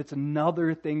listen, but it's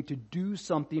another thing to do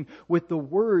something with the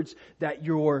words that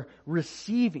you're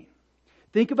receiving.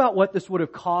 Think about what this would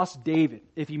have cost David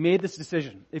if he made this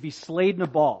decision, if he slayed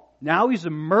Nabal. Now he's a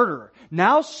murderer.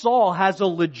 Now Saul has a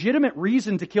legitimate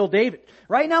reason to kill David.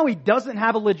 Right now he doesn't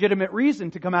have a legitimate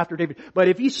reason to come after David. But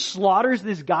if he slaughters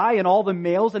this guy and all the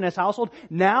males in his household,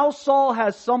 now Saul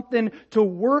has something to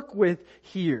work with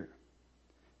here.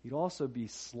 He'd also be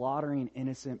slaughtering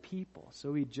innocent people.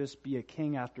 So he'd just be a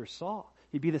king after Saul.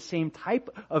 He'd be the same type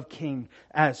of king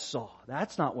as Saul.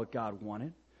 That's not what God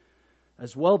wanted.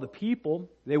 As well, the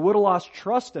people, they would have lost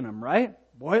trust in him, right?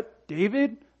 What?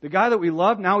 David? The guy that we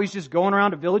love, now he's just going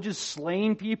around to villages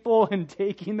slaying people and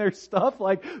taking their stuff?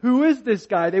 Like, who is this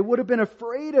guy? They would have been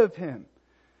afraid of him.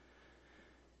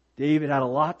 David had a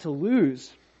lot to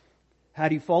lose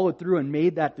had he followed through and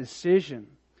made that decision.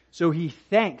 So he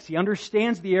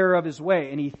understands the error of his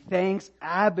way, and he thanks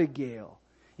Abigail.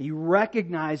 He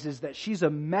recognizes that she's a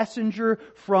messenger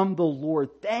from the Lord.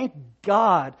 Thank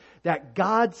God that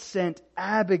God sent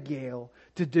Abigail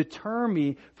to deter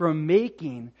me from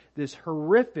making this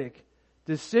horrific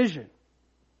decision.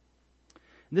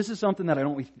 And this is something that I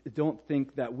don't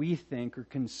think that we think or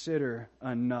consider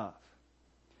enough.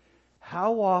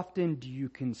 How often do you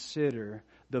consider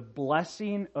the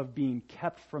blessing of being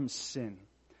kept from sin?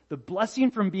 The blessing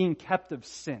from being kept of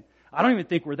sin. I don't even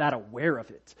think we're that aware of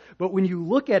it. But when you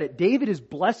look at it, David is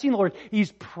blessing the Lord.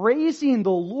 He's praising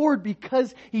the Lord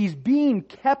because he's being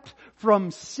kept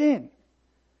from sin.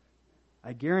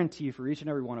 I guarantee for each and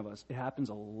every one of us, it happens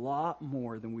a lot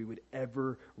more than we would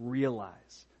ever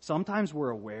realize. Sometimes we're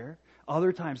aware,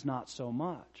 other times not so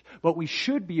much. But we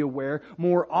should be aware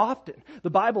more often. The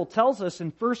Bible tells us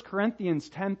in 1 Corinthians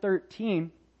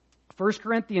 10:13,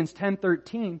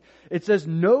 it says,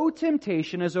 "No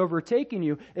temptation has overtaken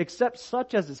you except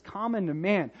such as is common to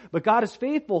man. But God is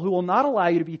faithful, who will not allow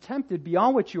you to be tempted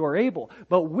beyond what you are able.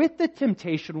 But with the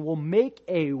temptation will make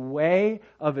a way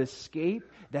of escape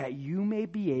that you may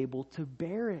be able to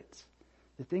bear it."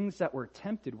 The things that we're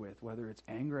tempted with, whether it's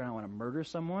anger and I want to murder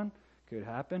someone, could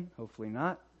happen, hopefully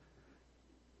not.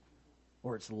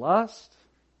 Or it's lust,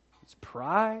 it's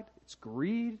pride, it's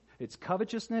greed, it's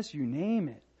covetousness, you name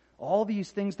it. All these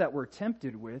things that we're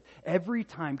tempted with, every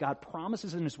time God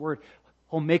promises in His Word,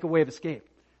 He'll make a way of escape.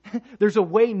 There's a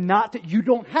way you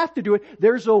don't have to do it.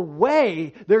 There's a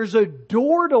way, there's a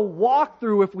door to walk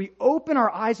through if we open our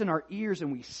eyes and our ears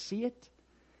and we see it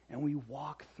and we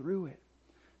walk through it.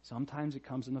 Sometimes it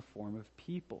comes in the form of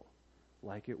people,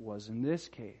 like it was in this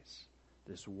case,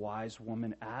 this wise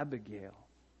woman Abigail.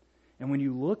 And when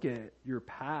you look at your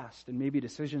past and maybe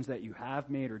decisions that you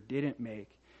have made or didn't make,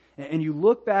 and you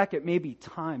look back at maybe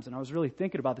times, and I was really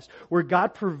thinking about this, where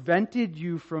God prevented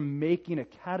you from making a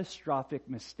catastrophic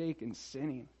mistake and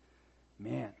sinning.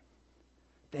 Man,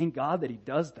 thank God that He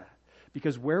does that.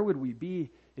 Because where would we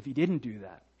be if He didn't do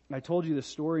that? I told you the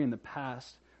story in the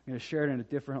past. I'm going to share it in a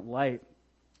different light.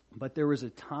 But there was a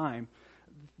time,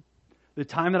 the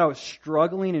time that I was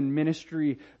struggling in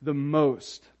ministry the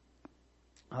most,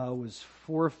 was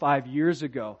 4 or 5 years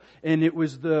ago. And it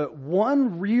was the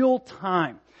one real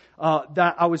time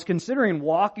that I was considering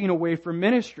walking away from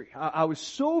ministry. I was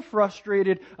so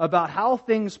frustrated about how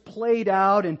things played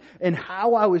out and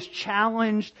how I was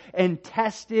challenged and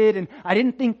tested. And I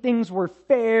didn't think things were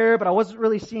fair, but I wasn't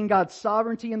really seeing God's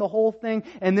sovereignty in the whole thing.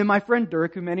 And then my friend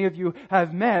Dirk, who many of you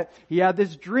have met, he had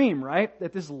this dream, right?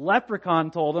 That this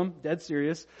leprechaun told him, dead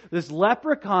serious, this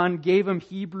leprechaun gave him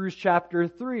Hebrews chapter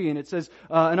 3. And it says,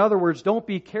 in other words, don't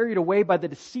be carried away by the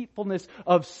deceitfulness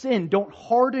of sin. Don't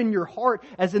harden your heart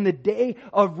as in the day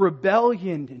of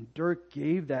rebellion. And Dirk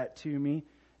gave that to me.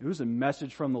 It was a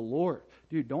message from the Lord.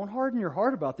 Dude, don't harden your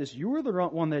heart about this. You were the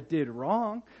one that did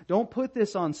wrong. Don't put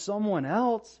this on someone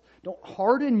else. Don't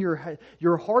harden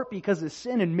your heart because of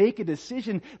sin and make a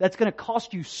decision that's going to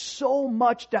cost you so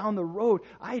much down the road.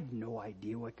 I had no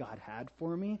idea what God had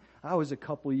for me. I was a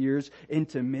couple years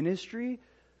into ministry,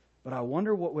 but I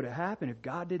wonder what would have happened if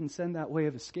God didn't send that way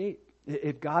of escape.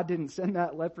 If God didn't send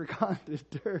that leprechaun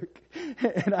to Dirk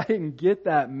and I didn't get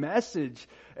that message,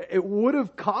 it would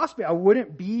have cost me. I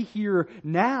wouldn't be here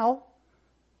now.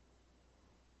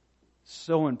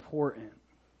 So important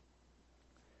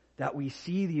that we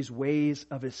see these ways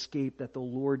of escape that the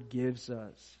Lord gives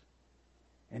us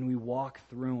and we walk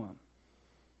through them.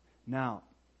 Now,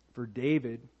 for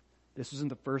David, this isn't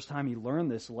the first time he learned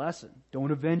this lesson.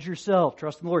 Don't avenge yourself.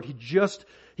 Trust in the Lord.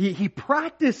 He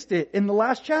practiced it in the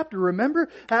last chapter. Remember?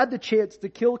 Had the chance to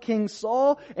kill King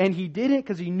Saul, and he didn't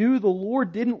because he knew the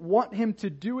Lord didn't want him to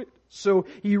do it. So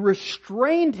he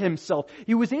restrained himself.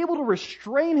 He was able to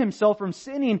restrain himself from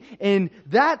sinning in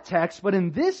that text, but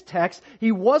in this text,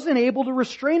 he wasn't able to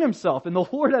restrain himself. And the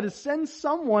Lord had to send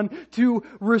someone to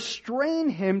restrain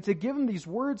him, to give him these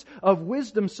words of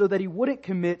wisdom so that he wouldn't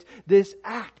commit this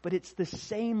act. But it's the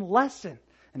same lesson.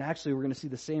 And actually, we're going to see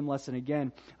the same lesson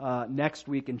again next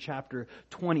week in chapter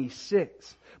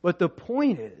 26. But the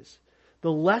point is,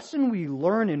 the lesson we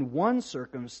learn in one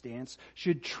circumstance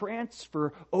should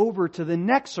transfer over to the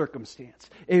next circumstance.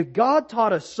 If God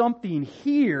taught us something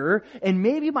here, and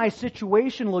maybe my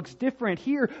situation looks different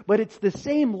here, but it's the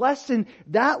same lesson,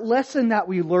 that lesson that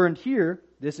we learned here,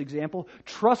 this example,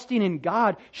 trusting in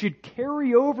God, should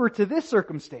carry over to this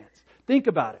circumstance. Think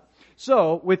about it.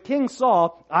 So, with King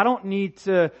Saul, I don't need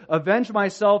to avenge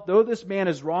myself, though this man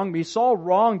has wronged me. Saul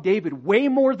wronged David way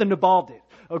more than Nabal did.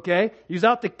 Okay? He was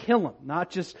out to kill him, not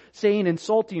just saying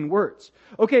insulting words.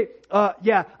 Okay,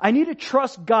 I need to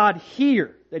trust God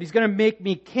here, that He's going to make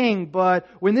me king, but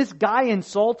when this guy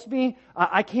insults me,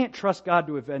 I can't trust God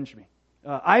to avenge me.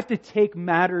 I have to take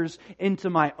matters into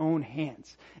my own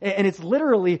hands. And it's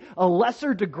literally a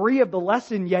lesser degree of the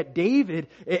lesson, yet David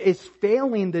is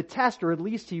failing the test, or at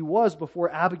least he was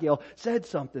before Abigail said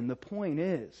something. The point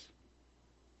is,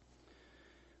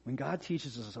 when God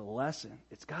teaches us a lesson,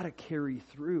 it's got to carry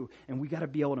through, and we got to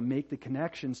be able to make the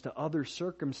connections to other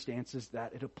circumstances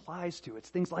that it applies to. It's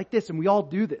things like this, and we all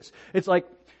do this. It's like,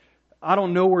 I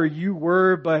don't know where you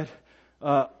were, but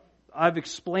I've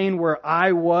explained where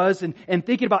I was, and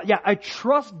thinking about, I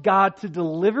trust God to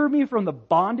deliver me from the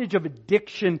bondage of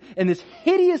addiction and this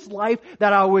hideous life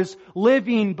that I was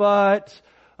living, but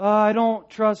I don't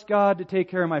trust God to take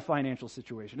care of my financial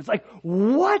situation. It's like,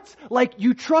 what? Like,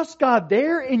 you trust God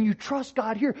there and you trust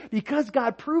God here because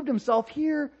God proved Himself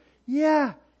here?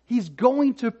 Yeah, He's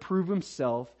going to prove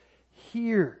Himself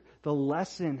here. The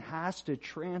lesson has to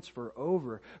transfer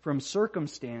over from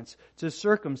circumstance to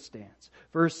circumstance.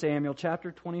 1 Samuel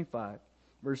chapter 25,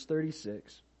 verse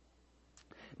 36.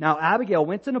 Now Abigail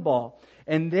went to Nabal,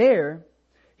 and there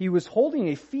he was holding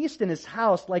a feast in his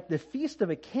house like the feast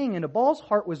of a king, and Nabal's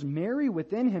heart was merry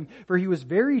within him, for he was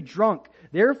very drunk.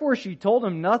 Therefore she told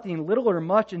him nothing, little or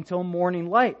much, until morning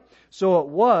light. So it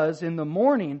was in the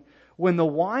morning, when the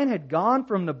wine had gone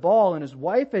from Nabal and his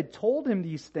wife had told him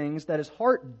these things, that his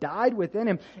heart died within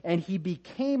him and he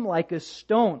became like a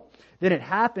stone. Then it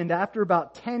happened after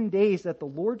about 10 days that the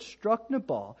Lord struck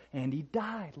Nabal and he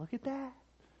died. Look at that.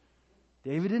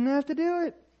 David didn't have to do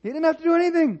it. He didn't have to do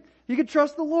anything. He could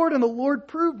trust the Lord, and the Lord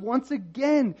proved once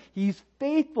again He's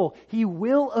faithful. He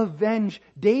will avenge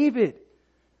David.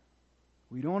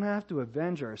 We don't have to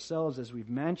avenge ourselves, as we've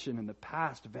mentioned in the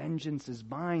past. Vengeance is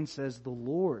mine, says the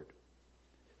Lord.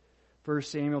 1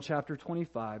 Samuel chapter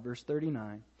 25, verse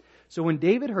 39. So when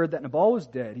David heard that Nabal was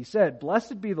dead, he said,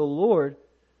 "Blessed be the Lord,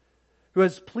 who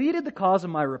has pleaded the cause of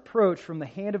my reproach from the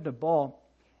hand of Nabal,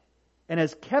 and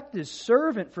has kept His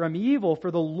servant from evil,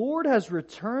 for the Lord has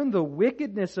returned the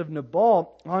wickedness of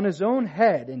Nabal on his own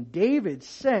head." And David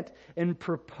sent and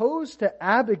proposed to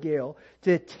Abigail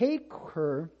to take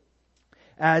her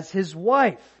as his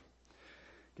wife.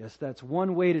 Guess that's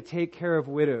one way to take care of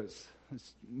widows.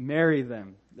 Let's marry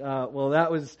them. Well,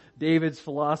 that was David's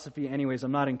philosophy anyways.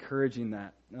 I'm not encouraging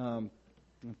that.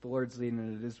 If the Lord's leading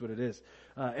it, it is what it is.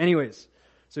 Anyways,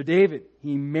 so David,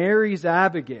 he marries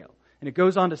Abigail. And it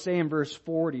goes on to say in verse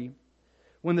 40,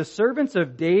 when the servants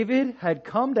of David had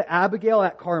come to Abigail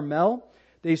at Carmel,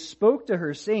 they spoke to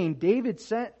her, saying, "David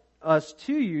sent us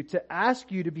to you to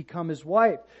ask you to become his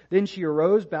wife." Then she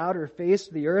arose, bowed her face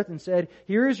to the earth, and said,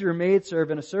 "Here is your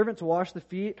maidservant, a servant to wash the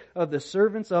feet of the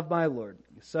servants of my Lord."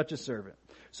 Such a servant.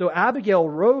 So Abigail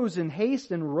rose in haste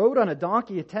and rode on a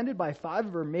donkey attended by 5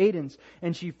 of her maidens,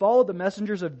 and she followed the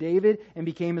messengers of David and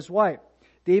became his wife.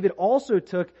 David also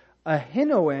took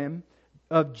Ahinoam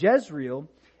of Jezreel,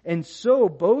 and so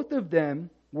both of them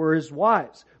were his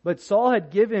wives. But Saul had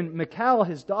given Michal,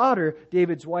 his daughter,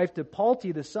 David's wife, to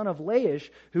Palti, the son of Laish,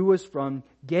 who was from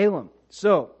Galem.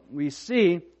 So we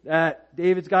see that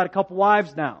David's got a couple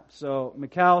wives now. So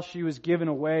Michal, she was given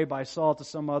away by Saul to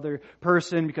some other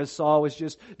person because Saul was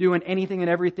just doing anything and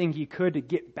everything he could to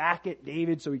get back at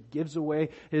David. So he gives away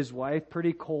his wife,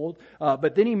 pretty cold.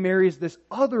 But then he marries this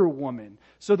other woman.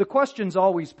 So the question's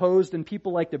always posed, and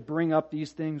people like to bring up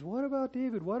these things. What about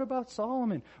David? What about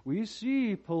Solomon? We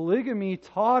see polygamy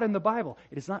taught in the Bible.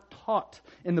 It is not taught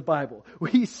in the Bible.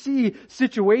 We see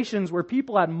situations where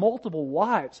people had multiple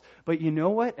wives. But you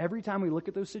know what? Every time we look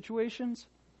at those situations,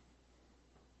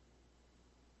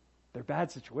 they're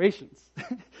bad situations.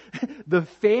 The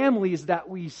families that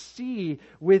we see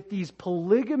with these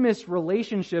polygamous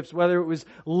relationships, whether it was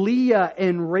Leah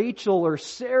and Rachel or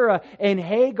Sarah and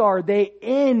Hagar, they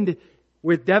end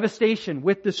with devastation,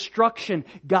 with destruction.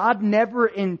 God never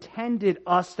intended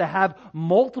us to have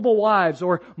multiple wives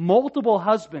or multiple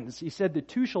husbands. He said the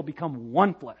two shall become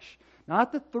one flesh.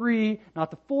 Not the 3,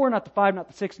 not the 4, not the 5, not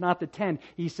the 6, not the 10.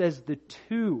 He says the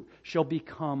two shall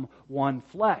become one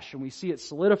flesh. And we see it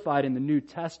solidified in the New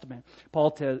Testament.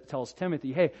 Paul tells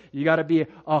Timothy, hey, you got to be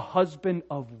a husband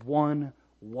of one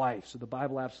wife. So the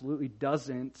Bible absolutely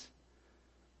doesn't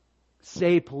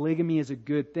say polygamy is a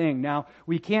good thing. Now,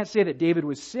 we can't say that David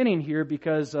was sinning here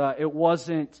because it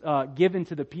wasn't given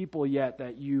to the people yet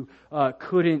that you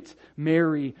couldn't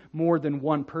marry more than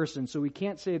one person. So we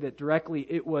can't say that directly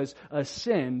it was a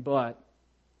sin, but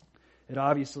it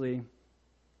obviously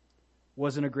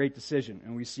wasn't a great decision.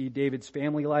 And we see David's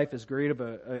family life as great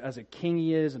as a king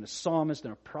he is, and a psalmist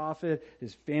and a prophet.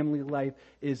 His family life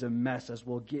is a mess, as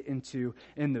we'll get into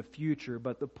in the future.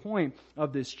 But the point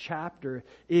of this chapter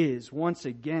is, once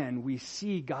again, we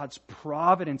see God's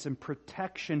providence and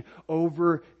protection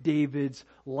over David's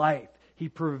life. He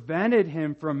prevented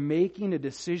him from making a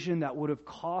decision that would have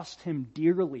cost him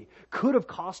dearly. Could have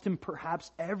cost him perhaps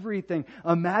everything.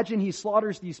 Imagine he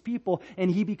slaughters these people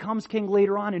and he becomes king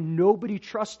later on and nobody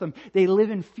trusts them. They live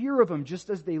in fear of him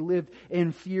just as they lived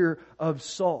in fear of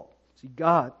Saul. See,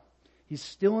 God, He's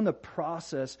still in the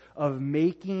process of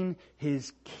making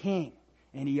His king.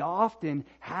 And He often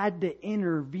had to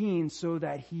intervene so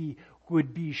that He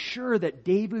would be sure that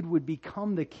David would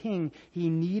become the king He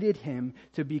needed him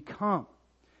to become.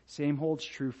 Same holds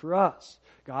true for us.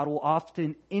 God will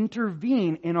often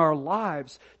intervene in our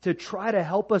lives to try to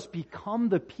help us become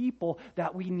the people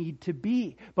that we need to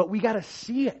be. But we got to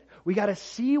see it. We got to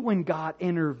see when God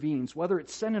intervenes, whether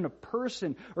it's sending a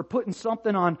person or putting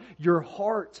something on your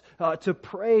heart to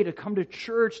pray, to come to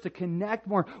church, to connect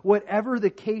more, whatever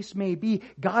the case may be.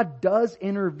 God does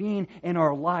intervene in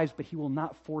our lives, but He will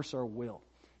not force our will.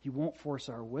 He won't force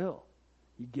our will.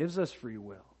 He gives us free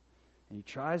will. And He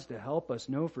tries to help us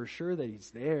know for sure that He's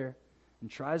there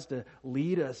and tries to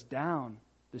lead us down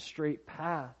the straight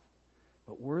path.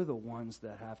 But we're the ones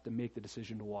that have to make the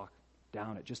decision to walk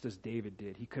down it, just as David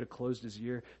did. He could have closed his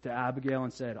ear to Abigail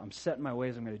and said, I'm set in my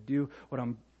ways, I'm going to do what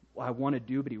I want to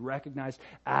do. But he recognized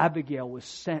Abigail was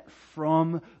sent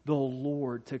from the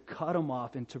Lord to cut him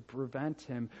off and to prevent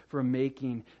him from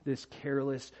making this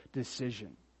careless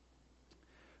decision.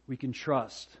 We can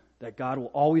trust that God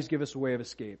will always give us a way of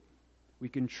escape. We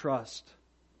can trust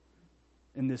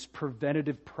in this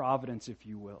preventative providence, if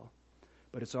you will.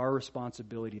 But it's our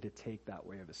responsibility to take that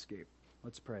way of escape.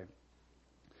 Let's pray.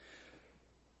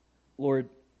 Lord,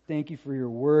 thank You for Your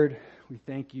word. We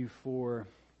thank You for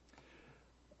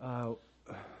how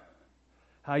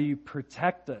You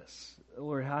protect us.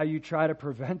 Lord, how You try to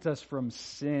prevent us from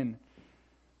sin.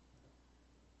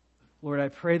 Lord, I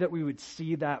pray that we would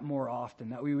see that more often,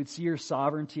 that we would see Your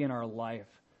sovereignty in our life.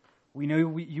 We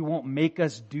know You won't make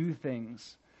us do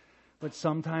things, but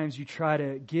sometimes You try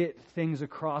to get things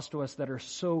across to us that are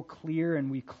so clear and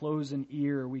we close an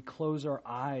ear, we close our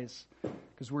eyes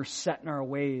because we're set in our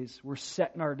ways, we're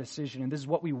set in our decision, and this is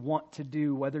what we want to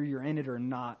do, whether You're in it or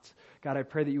not. God, I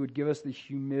pray that You would give us the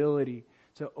humility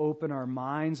to open our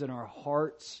minds and our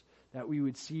hearts, that we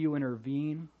would see You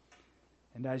intervene.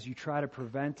 And as You try to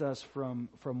prevent us from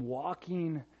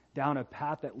walking down a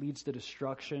path that leads to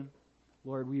destruction,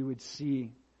 Lord, we would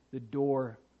see the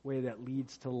doorway that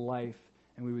leads to life,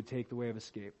 and we would take the way of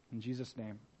escape. In Jesus'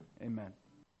 name, amen.